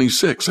verse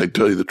 26, I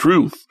tell you the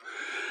truth,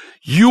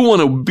 you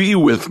want to be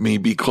with me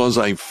because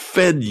I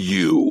fed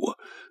you,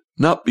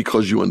 not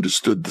because you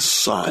understood the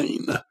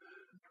sign.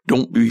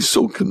 Don't be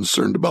so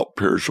concerned about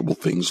perishable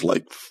things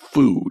like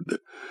food.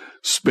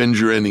 Spend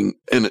your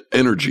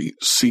energy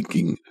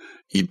seeking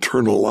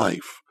eternal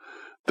life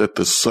that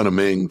the Son of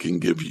Man can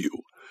give you.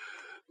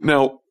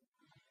 Now,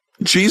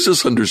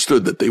 Jesus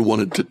understood that they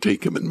wanted to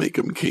take him and make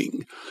him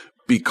king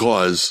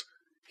because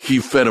he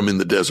fed them in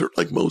the desert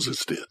like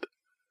Moses did.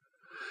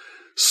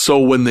 So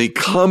when they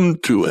come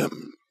to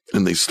him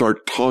and they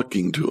start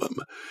talking to him,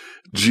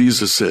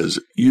 Jesus says,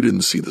 you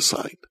didn't see the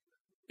sign.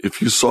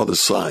 If you saw the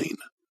sign,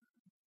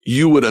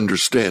 you would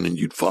understand and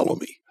you'd follow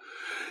me.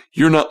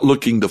 You're not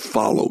looking to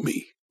follow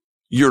me.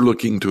 You're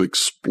looking to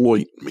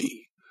exploit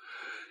me.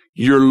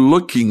 You're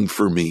looking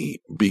for me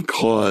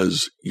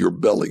because your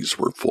bellies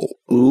were full.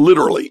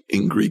 Literally,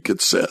 in Greek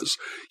it says,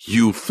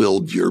 you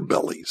filled your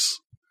bellies.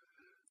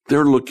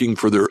 They're looking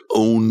for their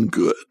own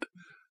good.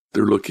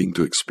 They're looking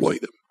to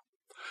exploit him.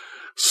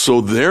 So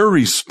their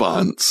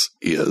response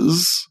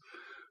is,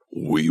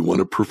 we want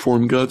to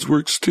perform God's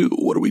works too.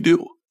 What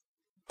do?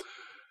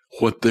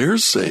 What they're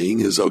saying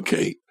is,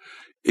 okay,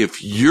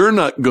 if you're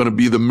not going to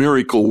be the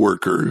miracle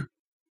worker,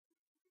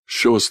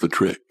 show us the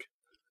trick.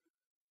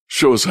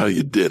 Show us how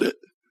you did it.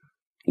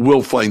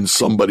 We'll find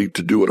somebody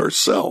to do it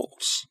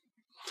ourselves.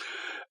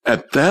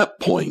 At that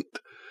point,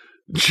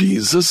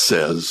 Jesus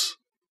says,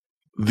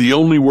 the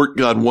only work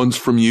God wants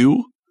from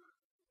you,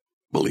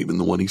 believe in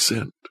the one he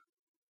sent.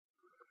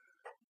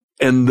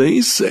 And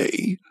they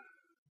say,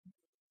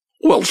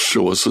 well,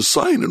 show us a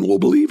sign and we'll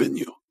believe in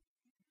you.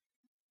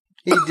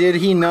 Did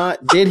he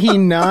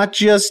not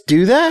just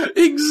do that?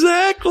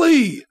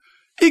 Exactly.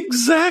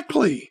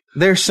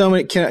 There's so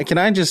many. Can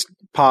I just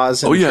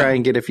pause and try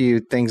and get a few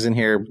things in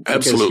here?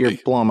 Because Absolutely. You're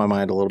blowing my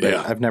mind a little bit.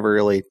 Yeah. I've never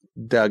really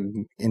dug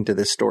into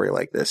this story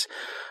like this.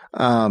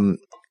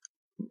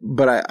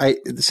 But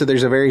so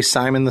there's a very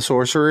Simon the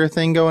Sorcerer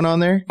thing going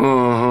on there.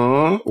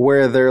 Uh-huh.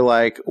 Where they're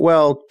like,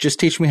 well, just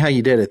teach me how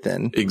you did it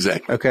then.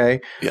 Exactly. Okay.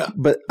 Yeah.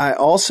 But I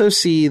also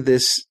see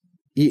this,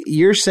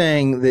 you're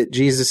saying that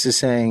Jesus is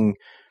saying,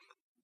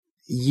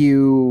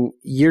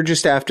 you're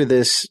just after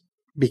this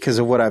because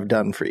of what I've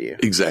done for you.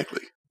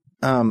 Exactly.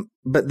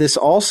 But this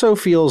also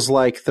feels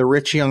like the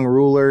rich young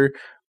ruler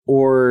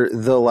or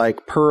the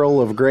like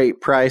pearl of great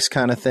price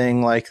kind of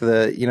thing, like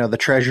the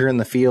treasure in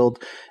the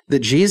field. that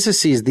Jesus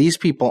sees these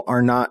people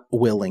are not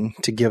willing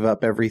to give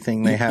up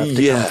everything they have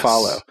to come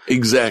follow.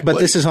 Exactly. But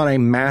this is on a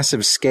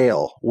massive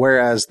scale,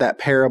 whereas that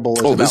parable is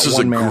about this is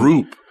one a man.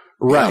 group.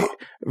 Right.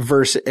 Yeah.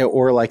 Versus,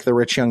 or like the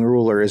rich young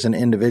ruler is an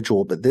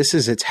individual, but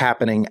it's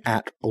happening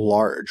at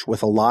large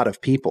with a lot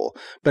of people,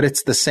 but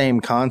it's the same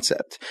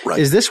concept. Right.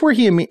 Is this where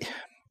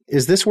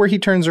he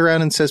turns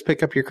around and says,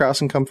 pick up your cross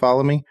and come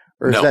follow me?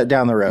 Or is that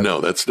down the road? No,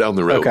 that's down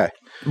the road. Okay.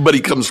 But he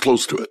comes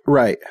close to it.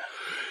 Right.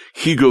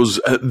 He goes,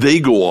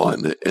 they go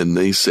on and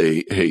they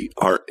say, hey,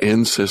 our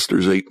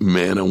ancestors ate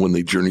manna when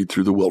they journeyed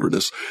through the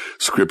wilderness.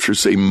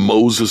 Scriptures say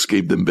Moses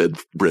gave them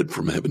bread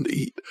from heaven to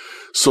eat.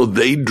 So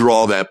they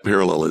draw that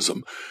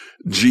parallelism.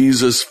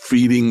 Jesus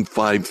feeding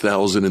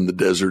 5,000 in the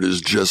desert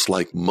is just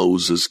like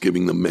Moses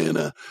giving the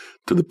manna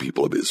to the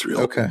people of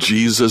Israel. Okay.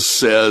 Jesus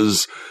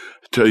says,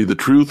 tell you the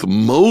truth,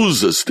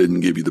 Moses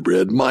didn't give you the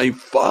bread. My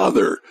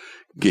Father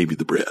gave you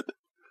the bread.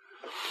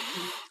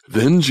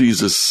 Then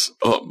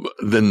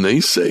then they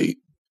say,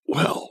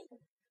 well,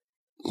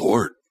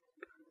 Lord,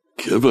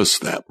 give us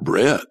that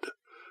bread.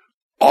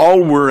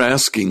 All we're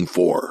asking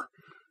for,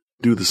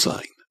 do the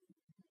sign,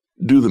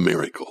 do the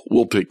miracle.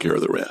 We'll take care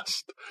of the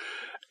rest.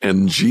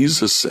 And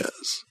Jesus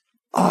says,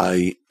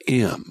 I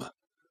am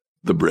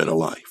the bread of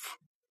life.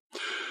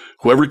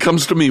 Whoever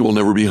comes to me will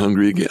never be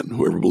hungry again.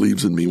 Whoever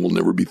believes in me will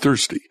never be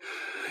thirsty.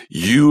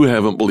 You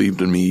haven't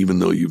believed in me even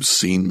though you've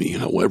seen me.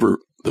 However,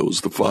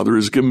 those the Father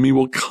has given me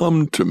will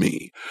come to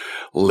me.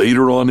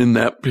 Later on in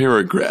that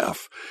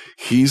paragraph,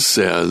 he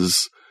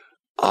says,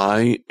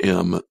 I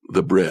am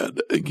the bread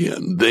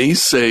again. They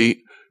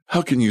say,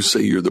 how can you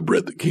say you're the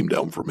bread that came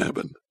down from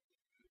heaven?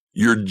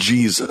 You're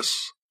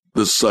Jesus,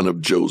 the son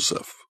of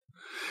Joseph.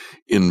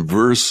 In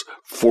verse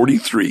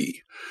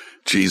 43,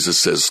 Jesus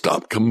says,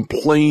 stop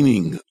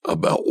complaining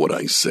about what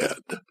I said.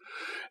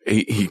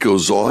 He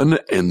goes on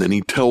and then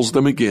he tells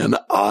them again,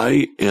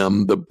 I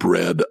am the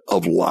bread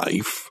of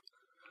life.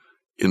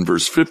 In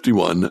verse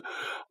 51,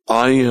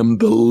 I am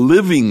the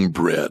living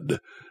bread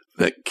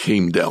that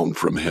came down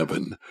from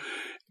heaven.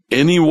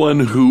 Anyone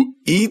who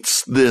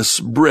eats this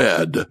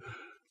bread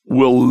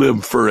will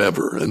live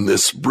forever. And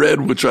this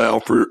bread which I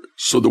offer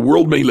so the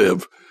world may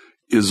live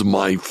is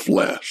my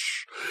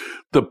flesh.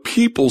 The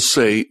people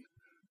say,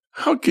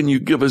 how can you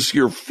give us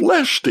your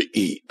flesh to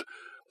eat?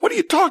 What are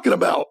you talking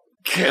about?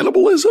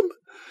 Cannibalism?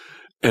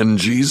 And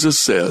Jesus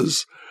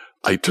says,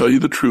 I tell you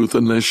the truth,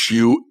 unless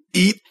you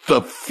eat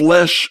the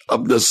flesh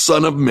of the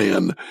Son of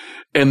Man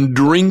and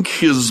drink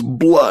his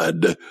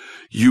blood,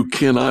 you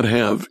cannot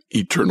have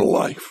eternal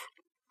life.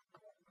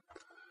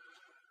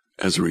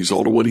 As a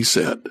result of what he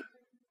said,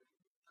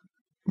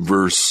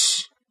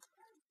 verse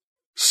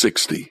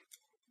 60,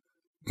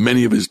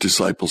 many of his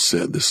disciples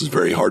said, this is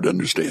very hard to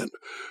understand.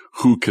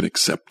 Who can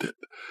accept it?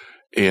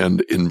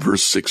 And in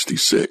verse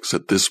 66,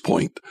 at this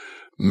point,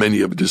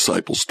 many of the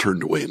disciples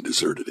turned away and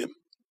deserted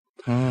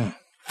him.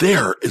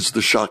 There is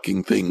the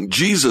shocking thing.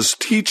 Jesus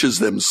teaches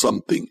them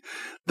something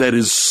that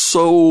is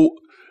so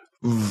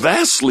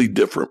vastly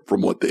different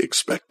from what they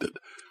expected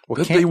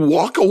that they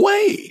walk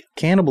away.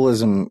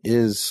 Cannibalism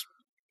is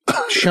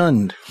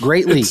shunned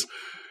greatly.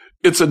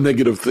 It's a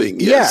negative thing.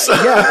 Yes.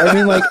 Yeah. I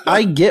mean, like,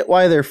 I get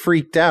why they're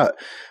freaked out,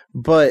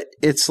 but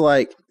it's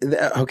like,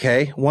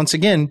 okay, once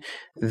again,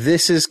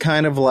 this is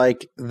kind of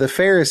like the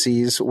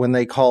Pharisees when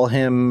they call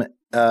him,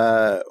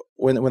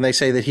 when they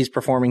say that he's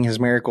performing his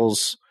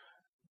miracles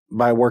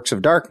by works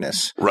of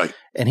darkness. Right.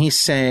 And he's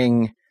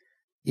saying,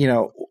 you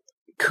know,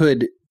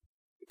 could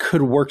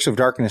works of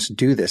darkness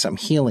do this? I'm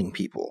healing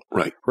people.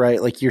 Right. Right.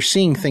 Like, you're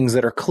seeing things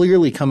that are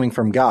clearly coming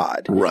from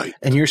God. Right.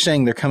 And you're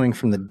saying they're coming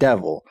from the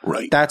devil.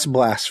 Right. That's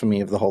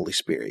blasphemy of the Holy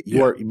Spirit.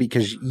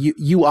 Because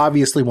you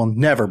obviously will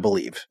never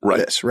believe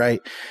this.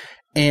 Right.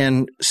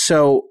 And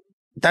so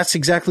that's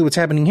exactly what's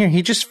happening here.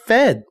 He just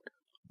fed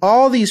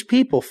all these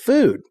people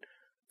food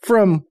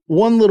from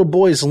one little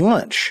boy's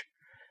lunch.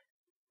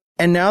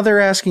 And now they're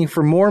asking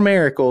for more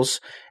miracles.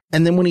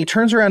 And then when he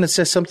turns around and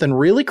says something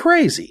really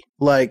crazy,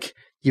 like,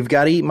 you've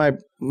got to eat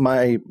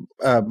my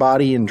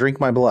body and drink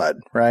my blood,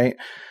 right?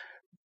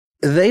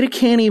 They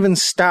can't even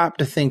stop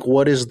to think,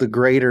 what is the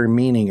greater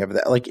meaning of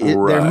that? Like,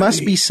 there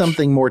must be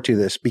something more to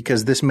this,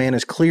 because this man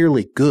is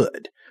clearly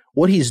good.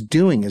 What he's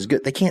doing is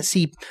good. They can't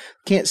see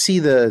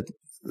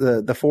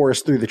the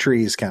forest through the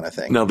trees kind of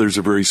thing. Now, there's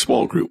a very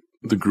small group.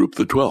 The group,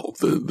 the 12,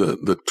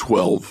 the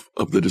 12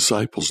 of the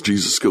disciples.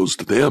 Jesus goes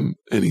to them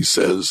and he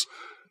says,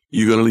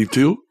 you going to leave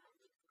too?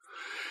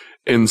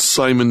 And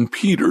Simon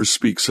Peter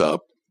speaks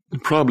up,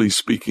 probably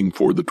speaking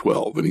for the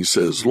 12. And he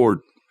says,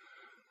 Lord,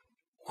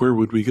 where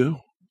would we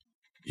go?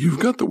 You've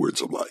got the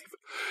words of life.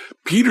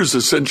 Peter's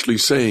essentially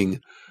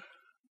saying,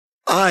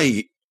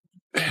 I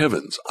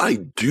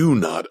do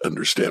not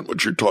understand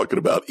what you're talking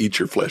about. Eat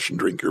your flesh and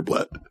drink your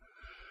blood.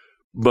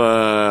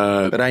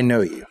 But I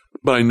know you.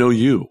 But I know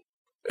you.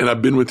 And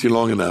I've been with you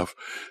long enough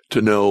to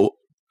know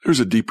there's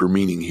a deeper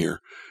meaning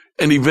here.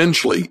 And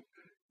eventually,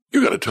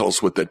 you're going to tell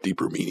us what that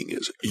deeper meaning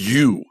is.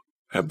 You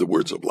have the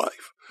words of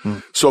life.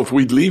 So if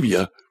we'd leave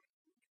you,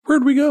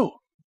 where'd we go?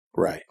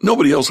 Right.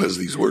 Nobody else has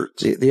these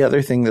words. The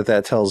other thing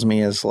that tells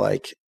me is,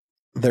 like,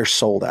 they're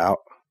sold out.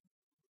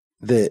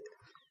 The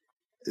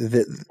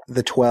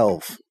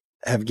 12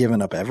 have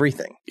given up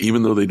everything.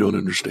 Even though they don't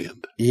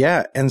understand.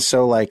 Yeah. And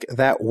so like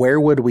that, where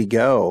would we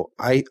go?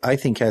 I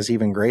think has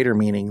even greater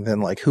meaning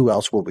than like, who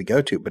else will we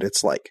go to? But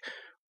it's like,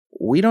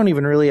 we don't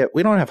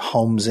have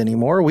homes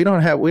anymore. We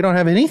don't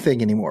have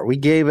anything anymore. We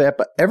gave up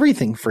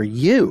everything for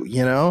you,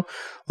 you know?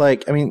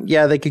 Like, I mean,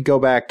 yeah, they could go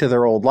back to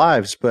their old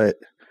lives, but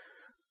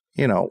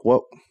you know,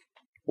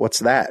 what's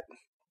that?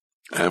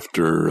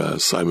 After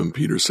Simon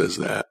Peter says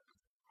that,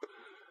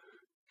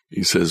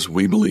 he says,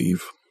 we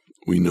believe,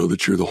 we know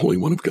that you're the Holy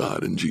One of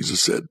God. And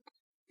Jesus said,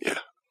 yeah,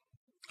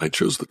 I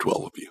chose the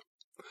 12 of you.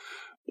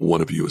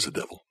 One of you is a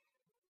devil.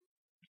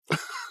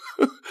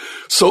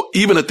 So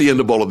even at the end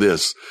of all of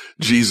this,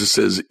 Jesus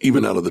says,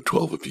 even out of the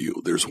 12 of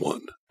you, there's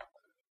one.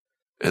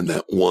 And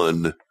that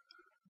one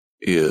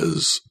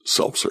is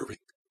self-serving.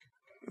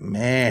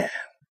 Man,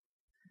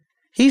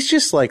 he's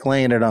just like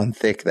laying it on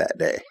thick that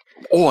day.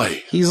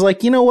 Boy. He's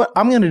like, you know what?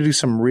 I'm going to do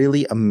some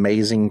really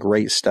amazing,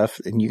 great stuff,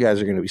 and you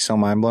guys are going to be so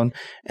mind blown.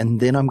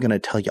 And then I'm going to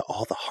tell you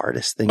all the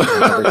hardest things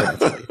I'm ever going to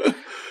tell you.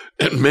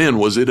 And man,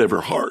 was it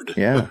ever hard.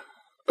 Yeah.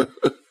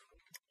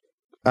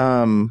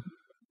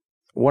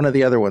 One of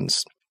the other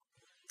ones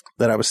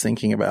that I was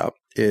thinking about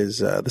is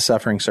the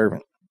suffering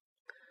servant.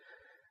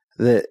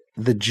 The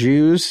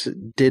Jews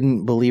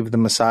didn't believe the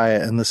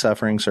Messiah and the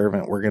suffering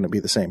servant were going to be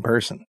the same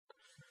person.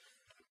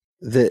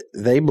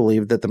 They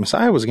believed that the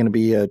Messiah was going to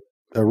be a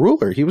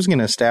ruler. He was going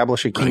to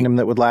establish a kingdom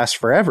that would last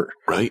forever.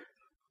 Right.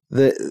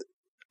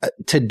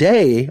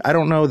 Today, I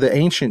don't know the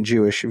ancient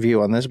Jewish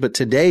view on this, but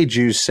today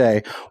Jews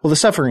say, well, the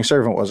suffering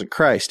servant wasn't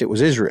Christ. It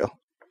was Israel.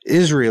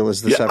 Israel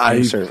is the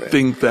suffering servant. I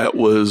think that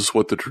was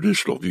what the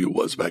traditional view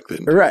was back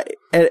then. Right.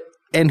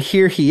 And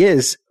here he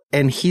is,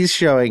 and he's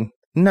showing,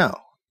 no,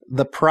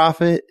 the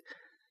prophet,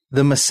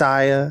 the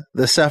Messiah,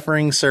 the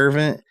suffering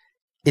servant,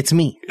 it's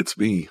me. It's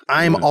me.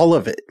 I'm all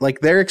of it.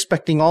 Like they're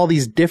expecting all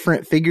these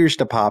different figures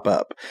to pop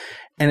up.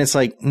 And it's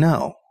like,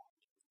 no,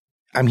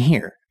 I'm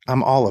here.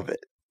 I'm all of it.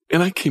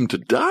 And I came to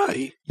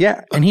die.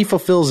 Yeah. And he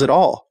fulfills it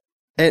all.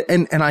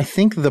 And I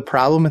think the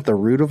problem at the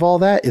root of all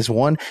that is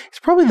one, it's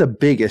probably the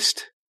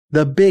biggest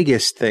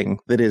thing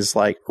that is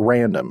like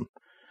random.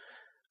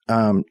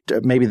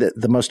 Maybe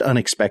the most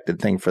unexpected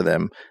thing for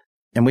them.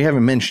 And we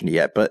haven't mentioned it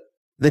yet, but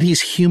that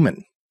he's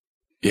human.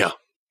 Yeah.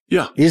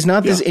 Yeah. He's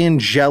not this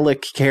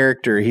angelic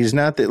character. He's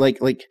not that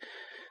like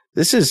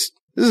this is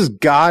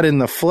God in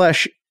the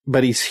flesh,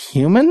 but he's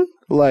human.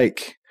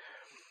 Like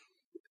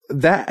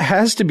that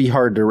has to be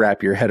hard to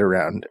wrap your head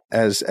around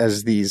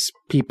as these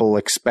people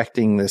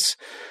expecting this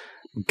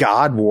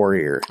God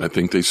warrior. I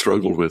think they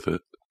struggled with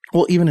it.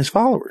 Well, even his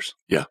followers.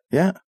 Yeah.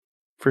 Yeah,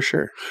 for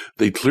sure.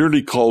 They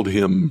clearly called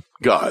him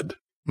God.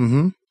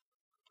 Mm-hmm.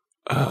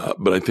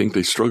 But I think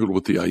they struggled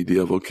with the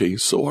idea of, okay,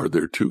 so are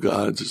there two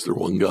gods? Is there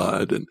one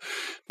God? And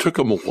it took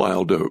them a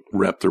while to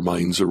wrap their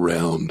minds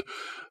around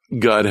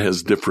God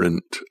has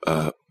different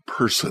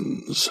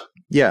persons.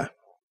 Yeah.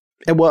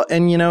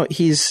 And you know,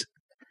 he's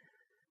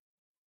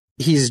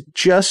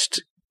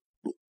just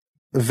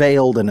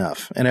veiled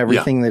enough in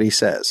everything that he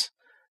says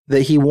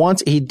that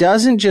he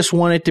doesn't just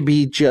want it to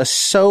be just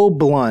so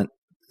blunt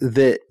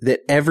that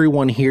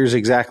everyone hears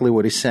exactly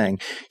what he's saying.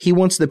 He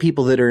wants the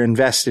people that are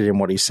invested in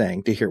what he's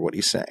saying to hear what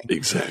he's saying.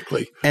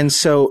 Exactly. And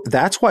so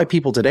that's why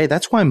people today,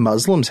 that's why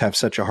Muslims have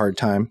such a hard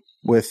time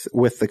with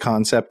the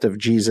concept of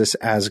Jesus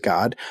as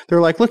God.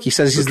 They're like, look, he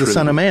says he's the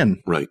Son of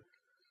Man. Right.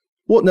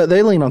 Well, no,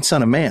 they lean on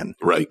Son of Man.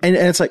 Right. And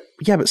it's like,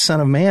 yeah, but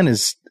Son of Man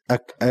is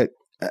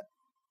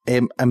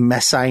a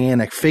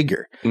messianic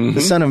figure. Mm-hmm.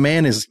 The Son of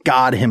Man is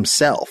God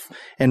himself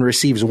and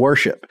receives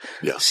worship.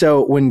 Yeah.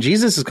 So when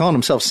Jesus is calling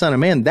himself Son of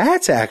Man,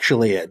 that's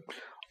actually an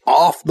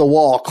off the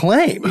wall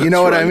claim. You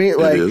know what I mean?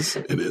 Like,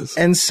 it is.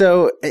 And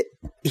so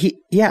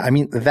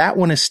that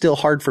one is still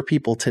hard for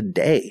people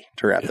today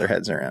to wrap their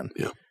heads around.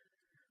 Yeah.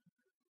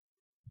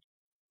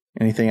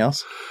 Anything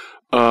else?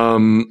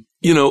 You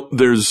know,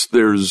 there's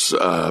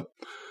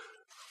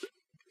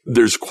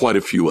quite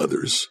a few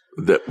others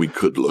that we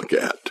could look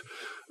at.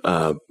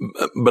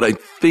 But I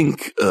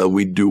think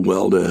we do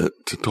well to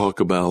talk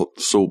about,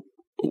 so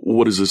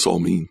what does this all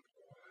mean?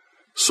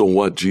 So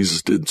what?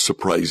 Jesus did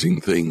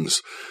surprising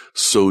things.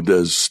 So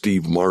does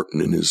Steve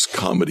Martin in his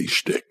comedy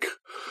shtick.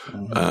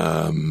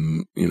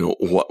 Mm-hmm. You know,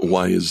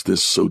 why is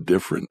this so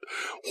different?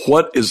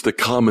 What is the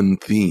common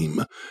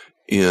theme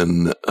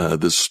in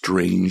the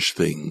strange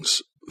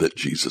things that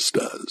Jesus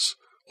does?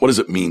 What does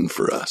it mean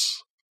for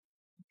us?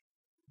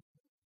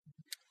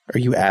 Are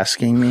you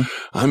asking me?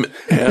 I'm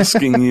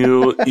asking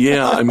you.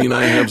 Yeah, I mean,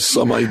 I have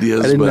some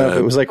ideas. I didn't know if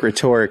it was like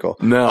rhetorical.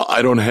 No,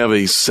 I don't have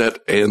a set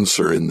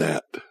answer in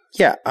that.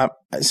 Yeah.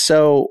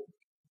 So,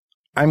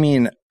 I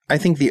mean, I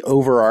think the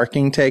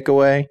overarching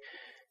takeaway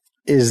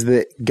is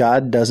that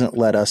God doesn't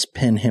let us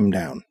pin him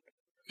down.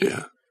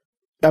 Yeah.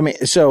 I mean,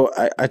 so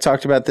I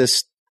talked about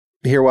this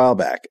here a while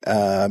back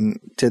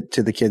to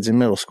the kids in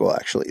middle school,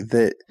 actually.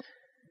 It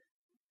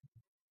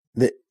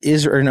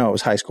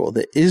was high school.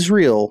 That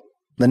Israel.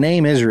 The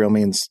name Israel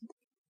means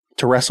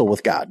to wrestle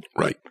with God.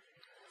 Right.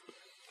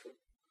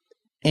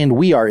 And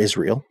we are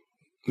Israel.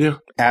 Yeah.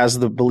 As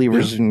the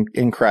believers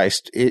in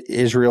Christ,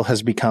 Israel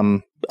has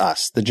become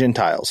us. The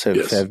Gentiles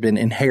have been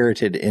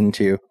inherited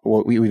into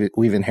what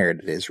we've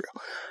inherited Israel.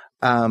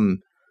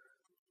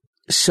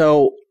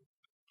 So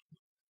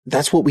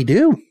that's what we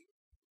do.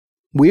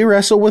 We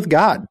wrestle with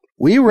God.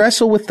 We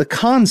wrestle with the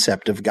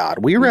concept of God.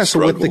 We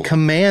wrestle with the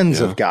commands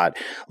of God.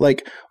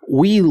 Like,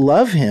 we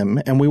love him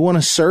and we want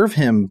to serve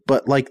him,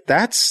 but like,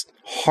 that's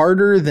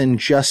harder than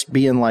just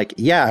being like,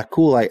 yeah,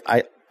 cool.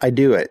 I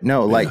do it.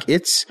 No, like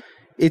it's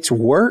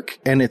work,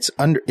 and it's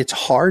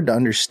hard to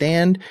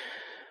understand.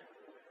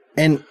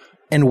 And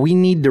we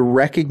need to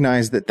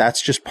recognize that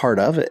that's just part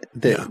of it,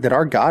 that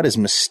our God is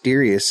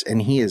mysterious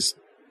and he is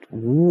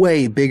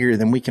way bigger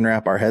than we can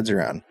wrap our heads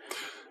around.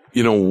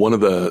 You know, one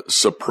of the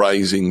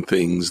surprising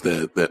things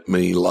that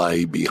may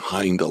lie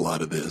behind a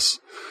lot of this,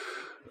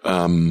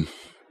 you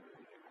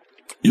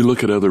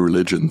look at other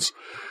religions,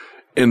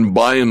 and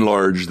by and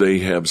large, they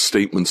have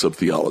statements of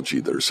theology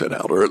that are set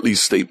out, or at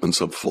least statements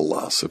of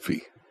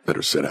philosophy that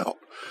are set out.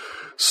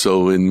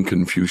 So in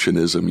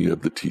Confucianism, you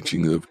have the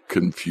teaching of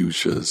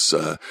Confucius.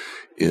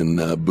 In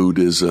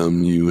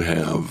Buddhism, you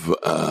have,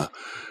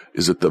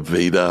 is it the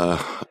Veda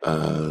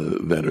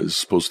that is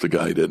supposed to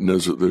guide it? And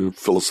there's the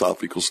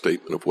philosophical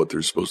statement of what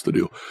they're supposed to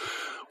do.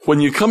 When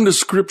you come to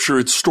Scripture,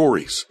 it's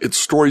stories. It's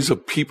stories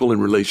of people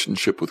in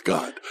relationship with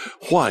God.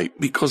 Why?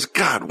 Because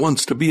God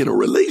wants to be in a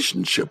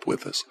relationship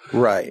with us.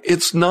 Right.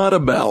 It's not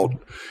about,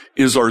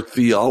 is our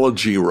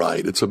theology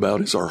right? It's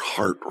about, is our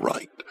heart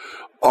right?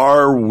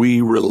 Are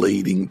we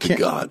relating to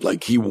God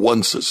like he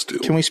wants us to?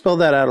 Can we spell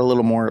that out a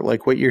little more?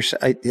 Like what you're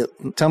saying,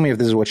 tell me if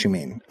this is what you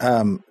mean.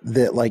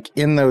 That like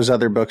in those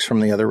other books from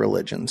the other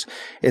religions,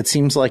 it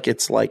seems like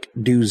it's like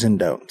do's and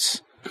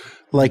don'ts.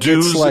 Like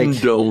do's it's like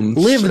and don'ts,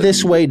 live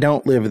this way,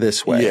 don't live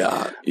this way.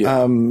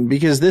 Yeah.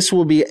 Because this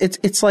will be,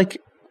 it's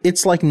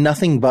like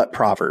nothing but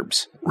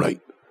Proverbs. Right.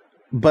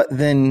 But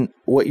then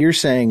what you're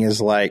saying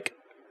is like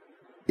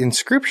in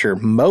Scripture,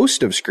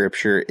 most of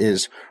Scripture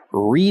is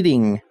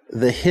reading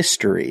the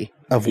history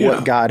of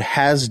what God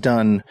has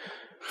done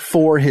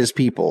for his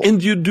people.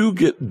 And you do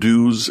get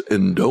do's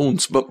and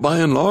don'ts, but by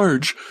and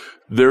large,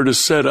 they're to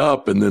set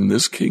up, and then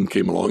this king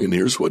came along, and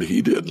here's what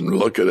he did, and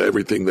look at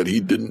everything that he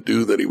didn't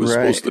do that he was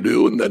supposed to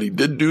do, and that he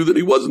did do that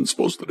he wasn't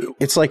supposed to do.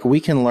 It's like we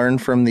can learn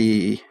from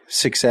the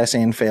success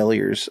and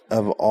failures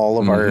of all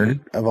of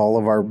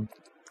our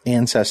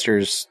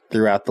ancestors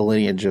throughout the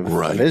lineage of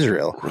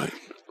Israel.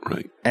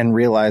 Right. And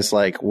realize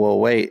like, well,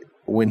 wait,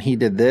 when he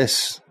did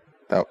this,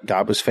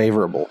 God was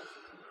favorable.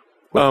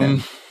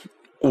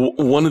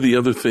 One of the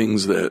other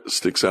things that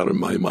sticks out in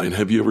my mind,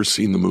 have you ever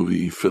seen the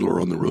movie Fiddler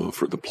on the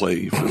Roof, or the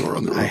play Fiddler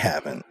on the Roof? I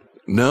haven't.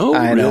 No?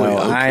 I know. Really?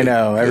 Okay. I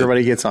know.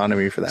 Everybody gets on to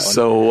me for that one.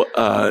 So,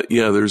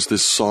 there's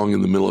this song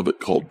in the middle of it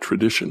called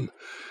Tradition.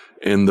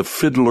 And the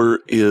fiddler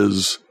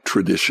is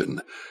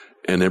tradition.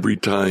 And every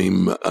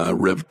time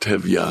Rev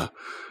Tevye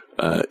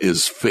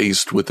is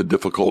faced with a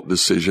difficult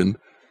decision,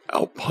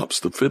 out pops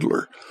the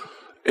fiddler.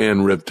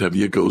 And Rev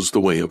Tevye goes the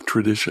way of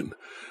tradition.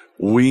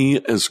 We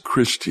as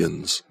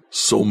Christians,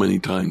 so many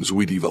times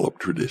we develop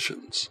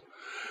traditions.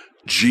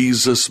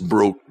 Jesus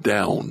broke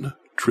down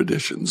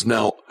traditions.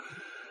 Now,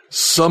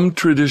 some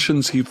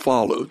traditions he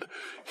followed.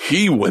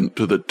 He went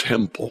to the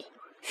temple.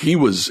 He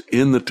was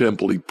in the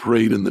temple. He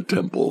prayed in the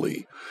temple.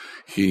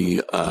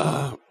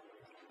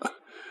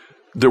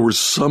 There were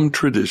some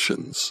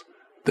traditions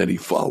that he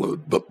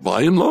followed, but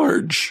by and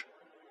large,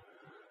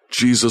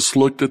 Jesus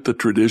looked at the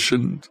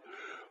traditions,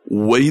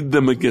 weighed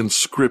them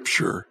against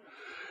Scripture,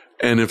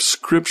 and if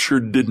Scripture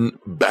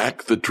didn't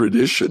back the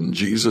tradition,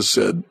 Jesus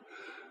said,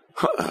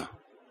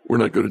 we're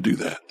not going to do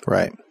that.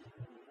 Right.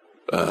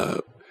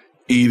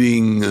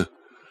 Eating,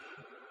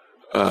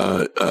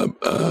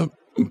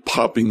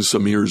 popping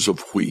some ears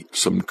of wheat,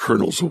 some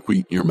kernels of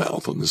wheat in your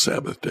mouth on the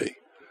Sabbath day.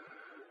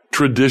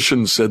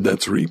 Tradition said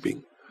that's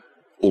reaping.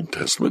 Old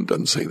Testament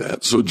doesn't say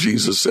that. So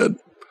Jesus said,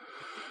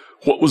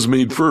 what was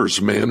made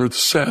first, man or the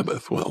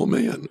Sabbath? Well,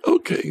 man.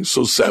 Okay,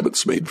 so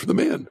Sabbath's made for the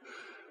man.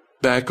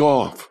 Back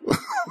off.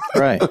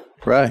 Right.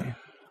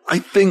 I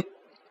think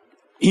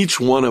each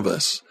one of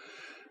us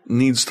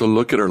needs to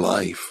look at our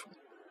life,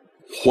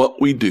 what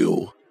we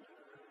do.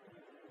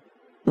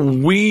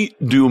 We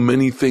do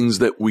many things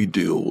that we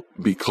do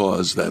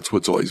because that's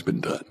what's always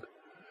been done.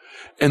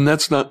 And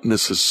that's not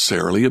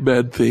necessarily a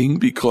bad thing,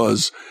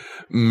 because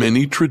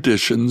many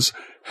traditions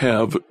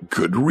have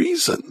good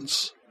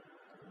reasons.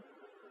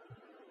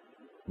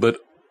 But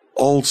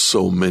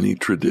also many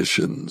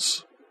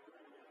traditions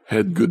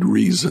had good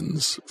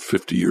reasons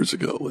 50 years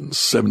ago and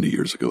 70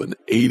 years ago and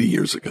 80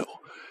 years ago.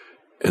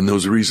 And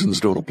those reasons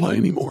don't apply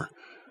anymore.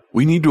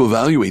 We need to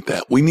evaluate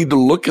that. We need to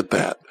look at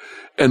that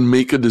and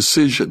make a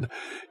decision.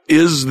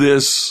 Is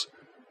this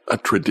a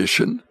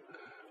tradition,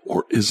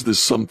 or is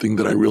this something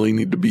that I really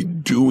need to be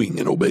doing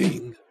and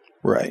obeying?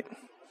 Right.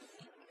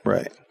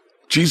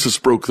 Jesus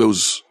broke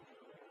those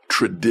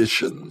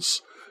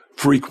traditions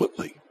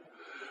frequently,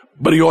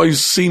 but he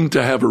always seemed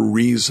to have a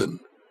reason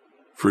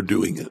for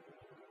doing it.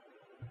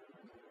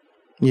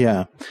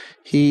 Yeah.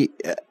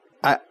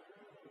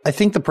 I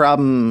think the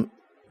problem,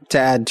 to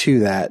add to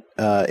that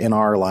in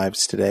our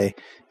lives today,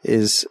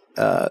 is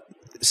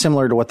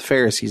similar to what the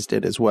Pharisees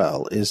did as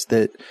well, is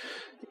that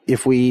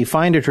if we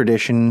find a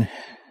tradition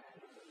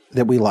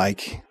that we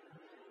like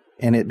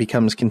and it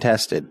becomes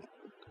contested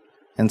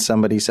and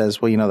somebody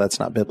says, well, that's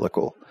not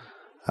biblical,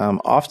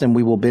 often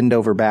we will bend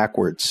over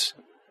backwards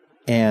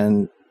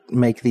and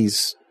make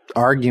these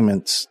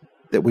arguments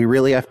that we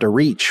really have to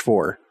reach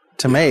for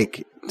to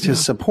make to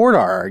support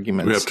our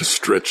arguments. We have to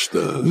stretch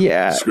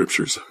the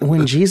scriptures.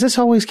 When Jesus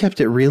always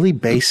kept it really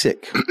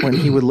basic, when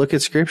he would look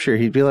at scripture,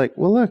 he'd be like,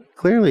 well, look,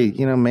 clearly,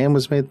 man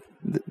was made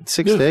the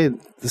sixth day,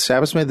 the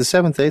Sabbath was made the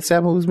seventh day, the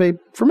Sabbath was made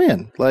for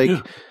men.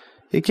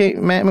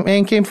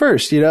 Man came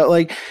first,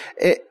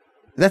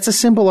 that's a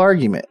simple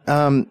argument.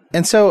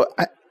 And so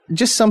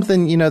just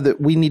something,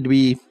 that we need to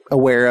be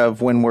aware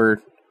of when we're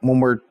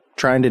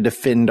trying to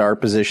defend our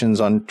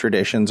positions on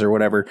traditions or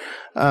whatever.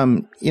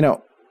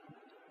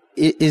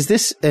 Is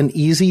this an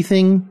easy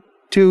thing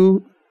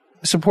to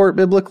support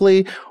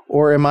biblically,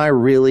 or am I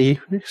really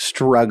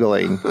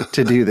struggling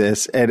to do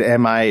this? And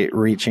am I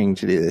reaching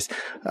to do this?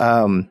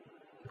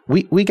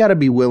 We got to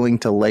be willing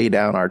to lay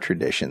down our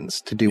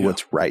traditions to do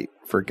what's right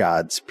for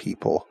God's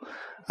people.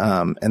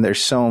 And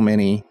there's so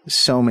many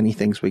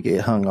things we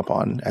get hung up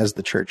on as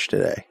the church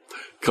today.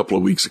 A couple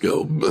of weeks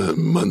ago,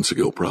 months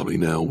ago probably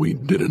now, we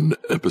did an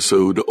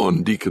episode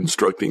on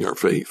deconstructing our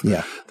faith.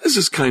 Yeah. This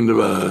is kind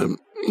of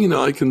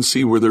I can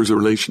see where there's a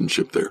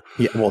relationship there.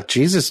 Yeah. Well,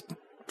 Jesus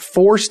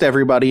forced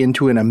everybody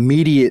into an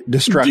immediate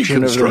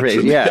destruction of their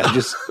faith.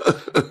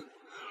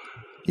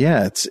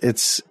 Yeah.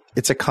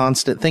 It's a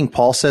constant thing.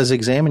 Paul says,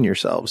 examine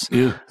yourselves.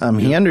 Yeah.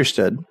 He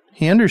understood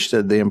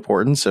the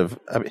importance of,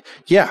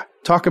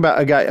 talk about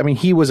a guy.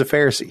 He was a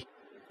Pharisee.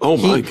 Oh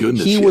my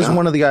goodness. He was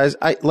one of the guys,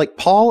 like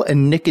Paul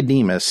and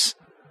Nicodemus,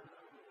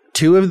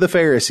 two of the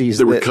Pharisees.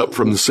 They were cut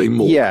from the same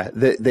mold. Yeah.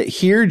 That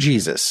hear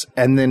Jesus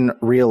and then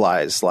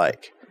realize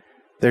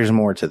there's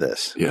more to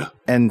this. Yeah.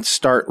 And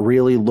start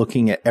really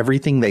looking at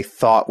everything they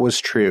thought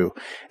was true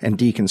and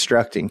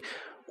deconstructing.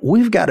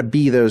 We've got to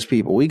be those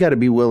people. We got to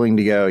be willing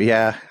to go,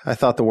 I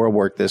thought the world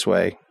worked this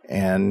way.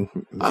 And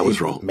I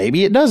was wrong.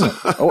 Maybe it doesn't.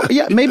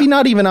 Maybe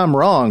not even I'm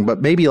wrong,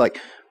 but maybe I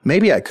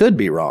could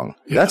be wrong.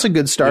 Yeah. That's a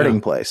good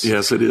starting place.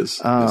 Yes, it is.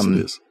 Yes, it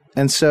is.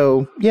 And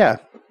so,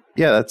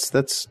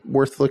 that's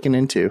worth looking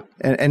into,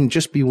 and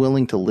just be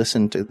willing to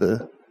listen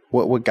to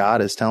what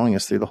God is telling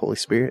us through the Holy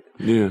Spirit.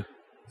 Yeah.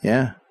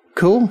 Yeah.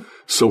 Cool.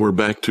 So we're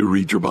back to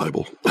read your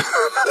Bible.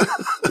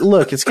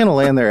 Look, it's going to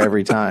land there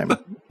every time.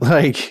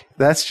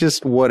 That's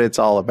just what it's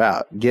all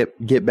about.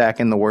 Get back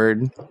in the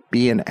Word,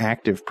 be in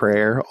active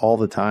prayer all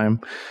the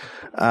time.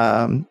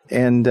 So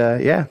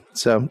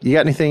you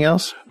got anything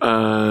else?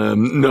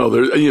 No,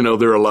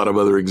 there are a lot of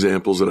other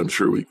examples that I'm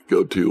sure we could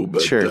go to,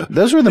 but sure.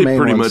 Those were the main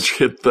pretty ones. much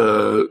hit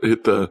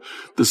the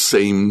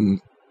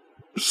same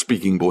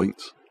speaking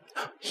points.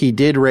 He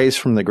did raise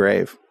from the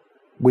grave.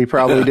 We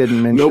probably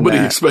didn't mention Nobody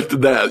that.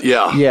 expected that.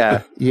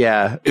 Yeah.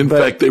 Yeah. In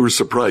fact, they were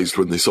surprised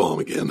when they saw him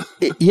again.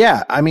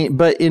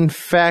 But in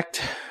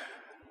fact,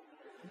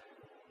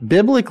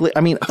 biblically,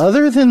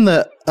 other than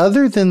the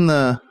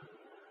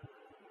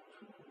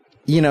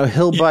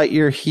he'll bite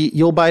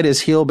you'll bite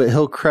his heel, but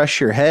he'll crush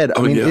your head.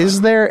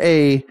 Is there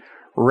a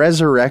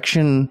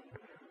resurrection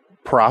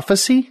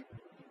prophecy?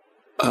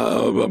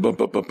 There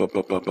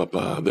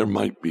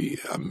might be.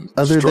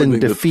 Other than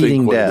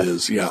defeating death. What it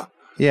is. Yeah.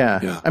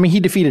 Yeah. He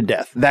defeated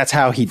death. That's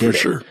how he did it. For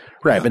sure.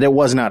 Right. Yeah. But it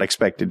was not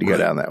expected to go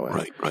down that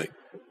way. Right.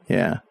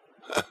 Yeah.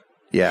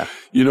 Yeah.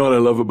 You know what I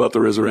love about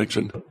the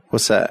resurrection?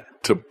 What's that?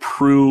 To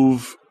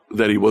prove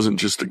that he wasn't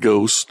just a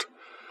ghost.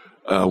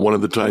 One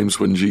of the times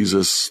when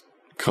Jesus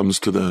comes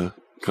to the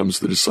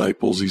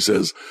disciples, he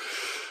says,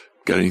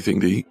 "Got anything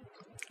to eat?"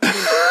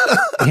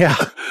 Yeah.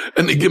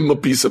 And they give him a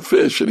piece of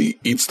fish and he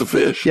eats the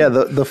fish. Yeah,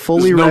 the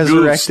fully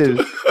resurrected,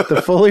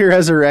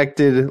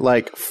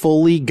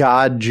 fully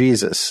God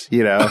Jesus,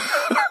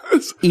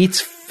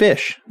 eats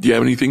fish. Do you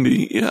have anything to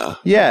eat? Yeah.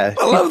 Yeah.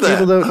 I love that.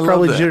 People don't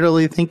probably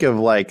generally think of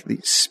the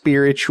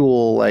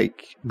spiritual,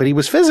 but he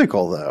was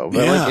physical though.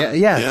 But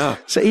yeah.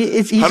 So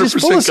he's just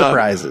full of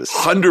surprises.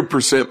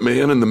 100%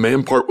 man, and the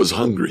man part was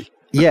hungry.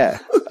 Yeah,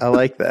 I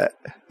like that.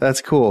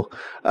 That's cool.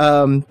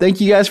 Thank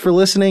you guys for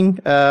listening.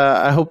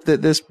 I hope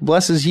that this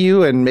blesses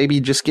you and maybe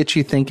just gets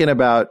you thinking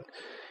about,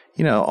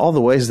 all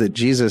the ways that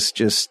Jesus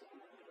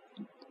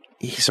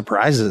he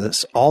surprises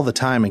us all the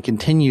time and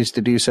continues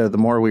to do so the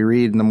more we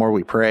read and the more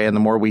we pray and the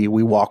more we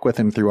walk with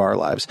him through our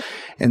lives.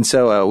 And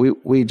so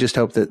we just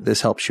hope that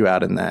this helps you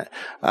out in that.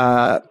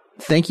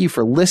 Thank you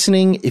for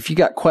listening. If you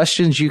got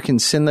questions, you can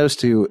send those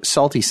to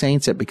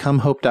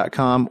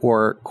saltysaints@becomehope.com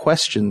or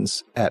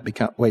questions at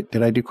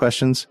did I do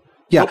questions?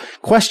 Yeah. Nope.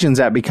 Questions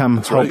at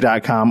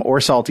becomehope.com or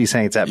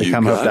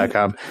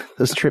saltysaints@becomehope.com.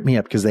 Those trip me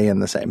up because they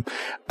end the same.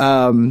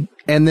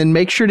 And then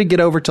make sure to get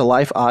over to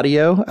Life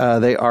Audio.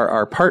 They are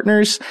our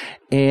partners,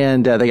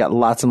 and they got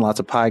lots and lots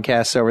of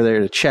podcasts over there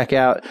to check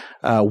out.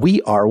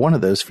 We are one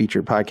of those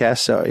featured podcasts.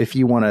 So if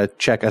you want to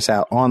check us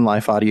out on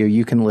Life Audio,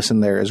 you can listen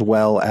there as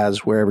well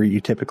as wherever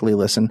you typically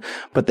listen.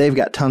 But they've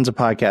got tons of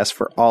podcasts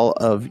for all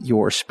of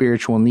your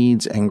spiritual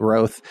needs and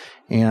growth.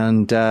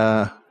 And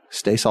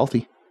stay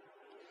salty.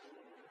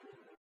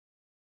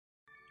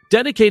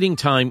 Dedicating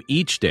time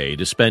each day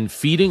to spend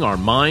feeding our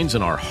minds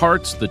and our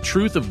hearts the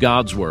truth of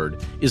God's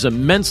Word is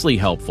immensely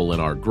helpful in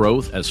our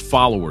growth as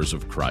followers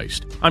of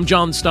Christ. I'm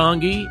John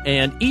Stange,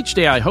 and each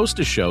day I host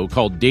a show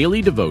called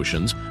Daily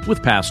Devotions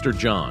with Pastor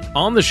John.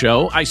 On the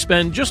show, I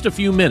spend just a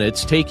few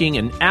minutes taking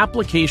an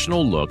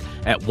applicational look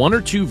at one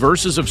or two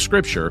verses of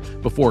Scripture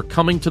before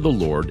coming to the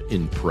Lord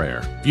in prayer.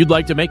 If you'd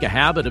like to make a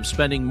habit of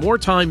spending more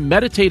time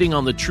meditating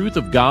on the truth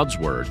of God's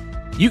Word,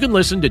 you can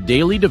listen to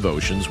Daily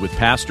Devotions with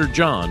Pastor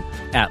John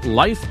at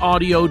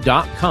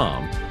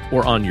lifeaudio.com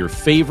or on your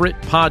favorite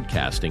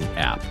podcasting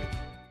app.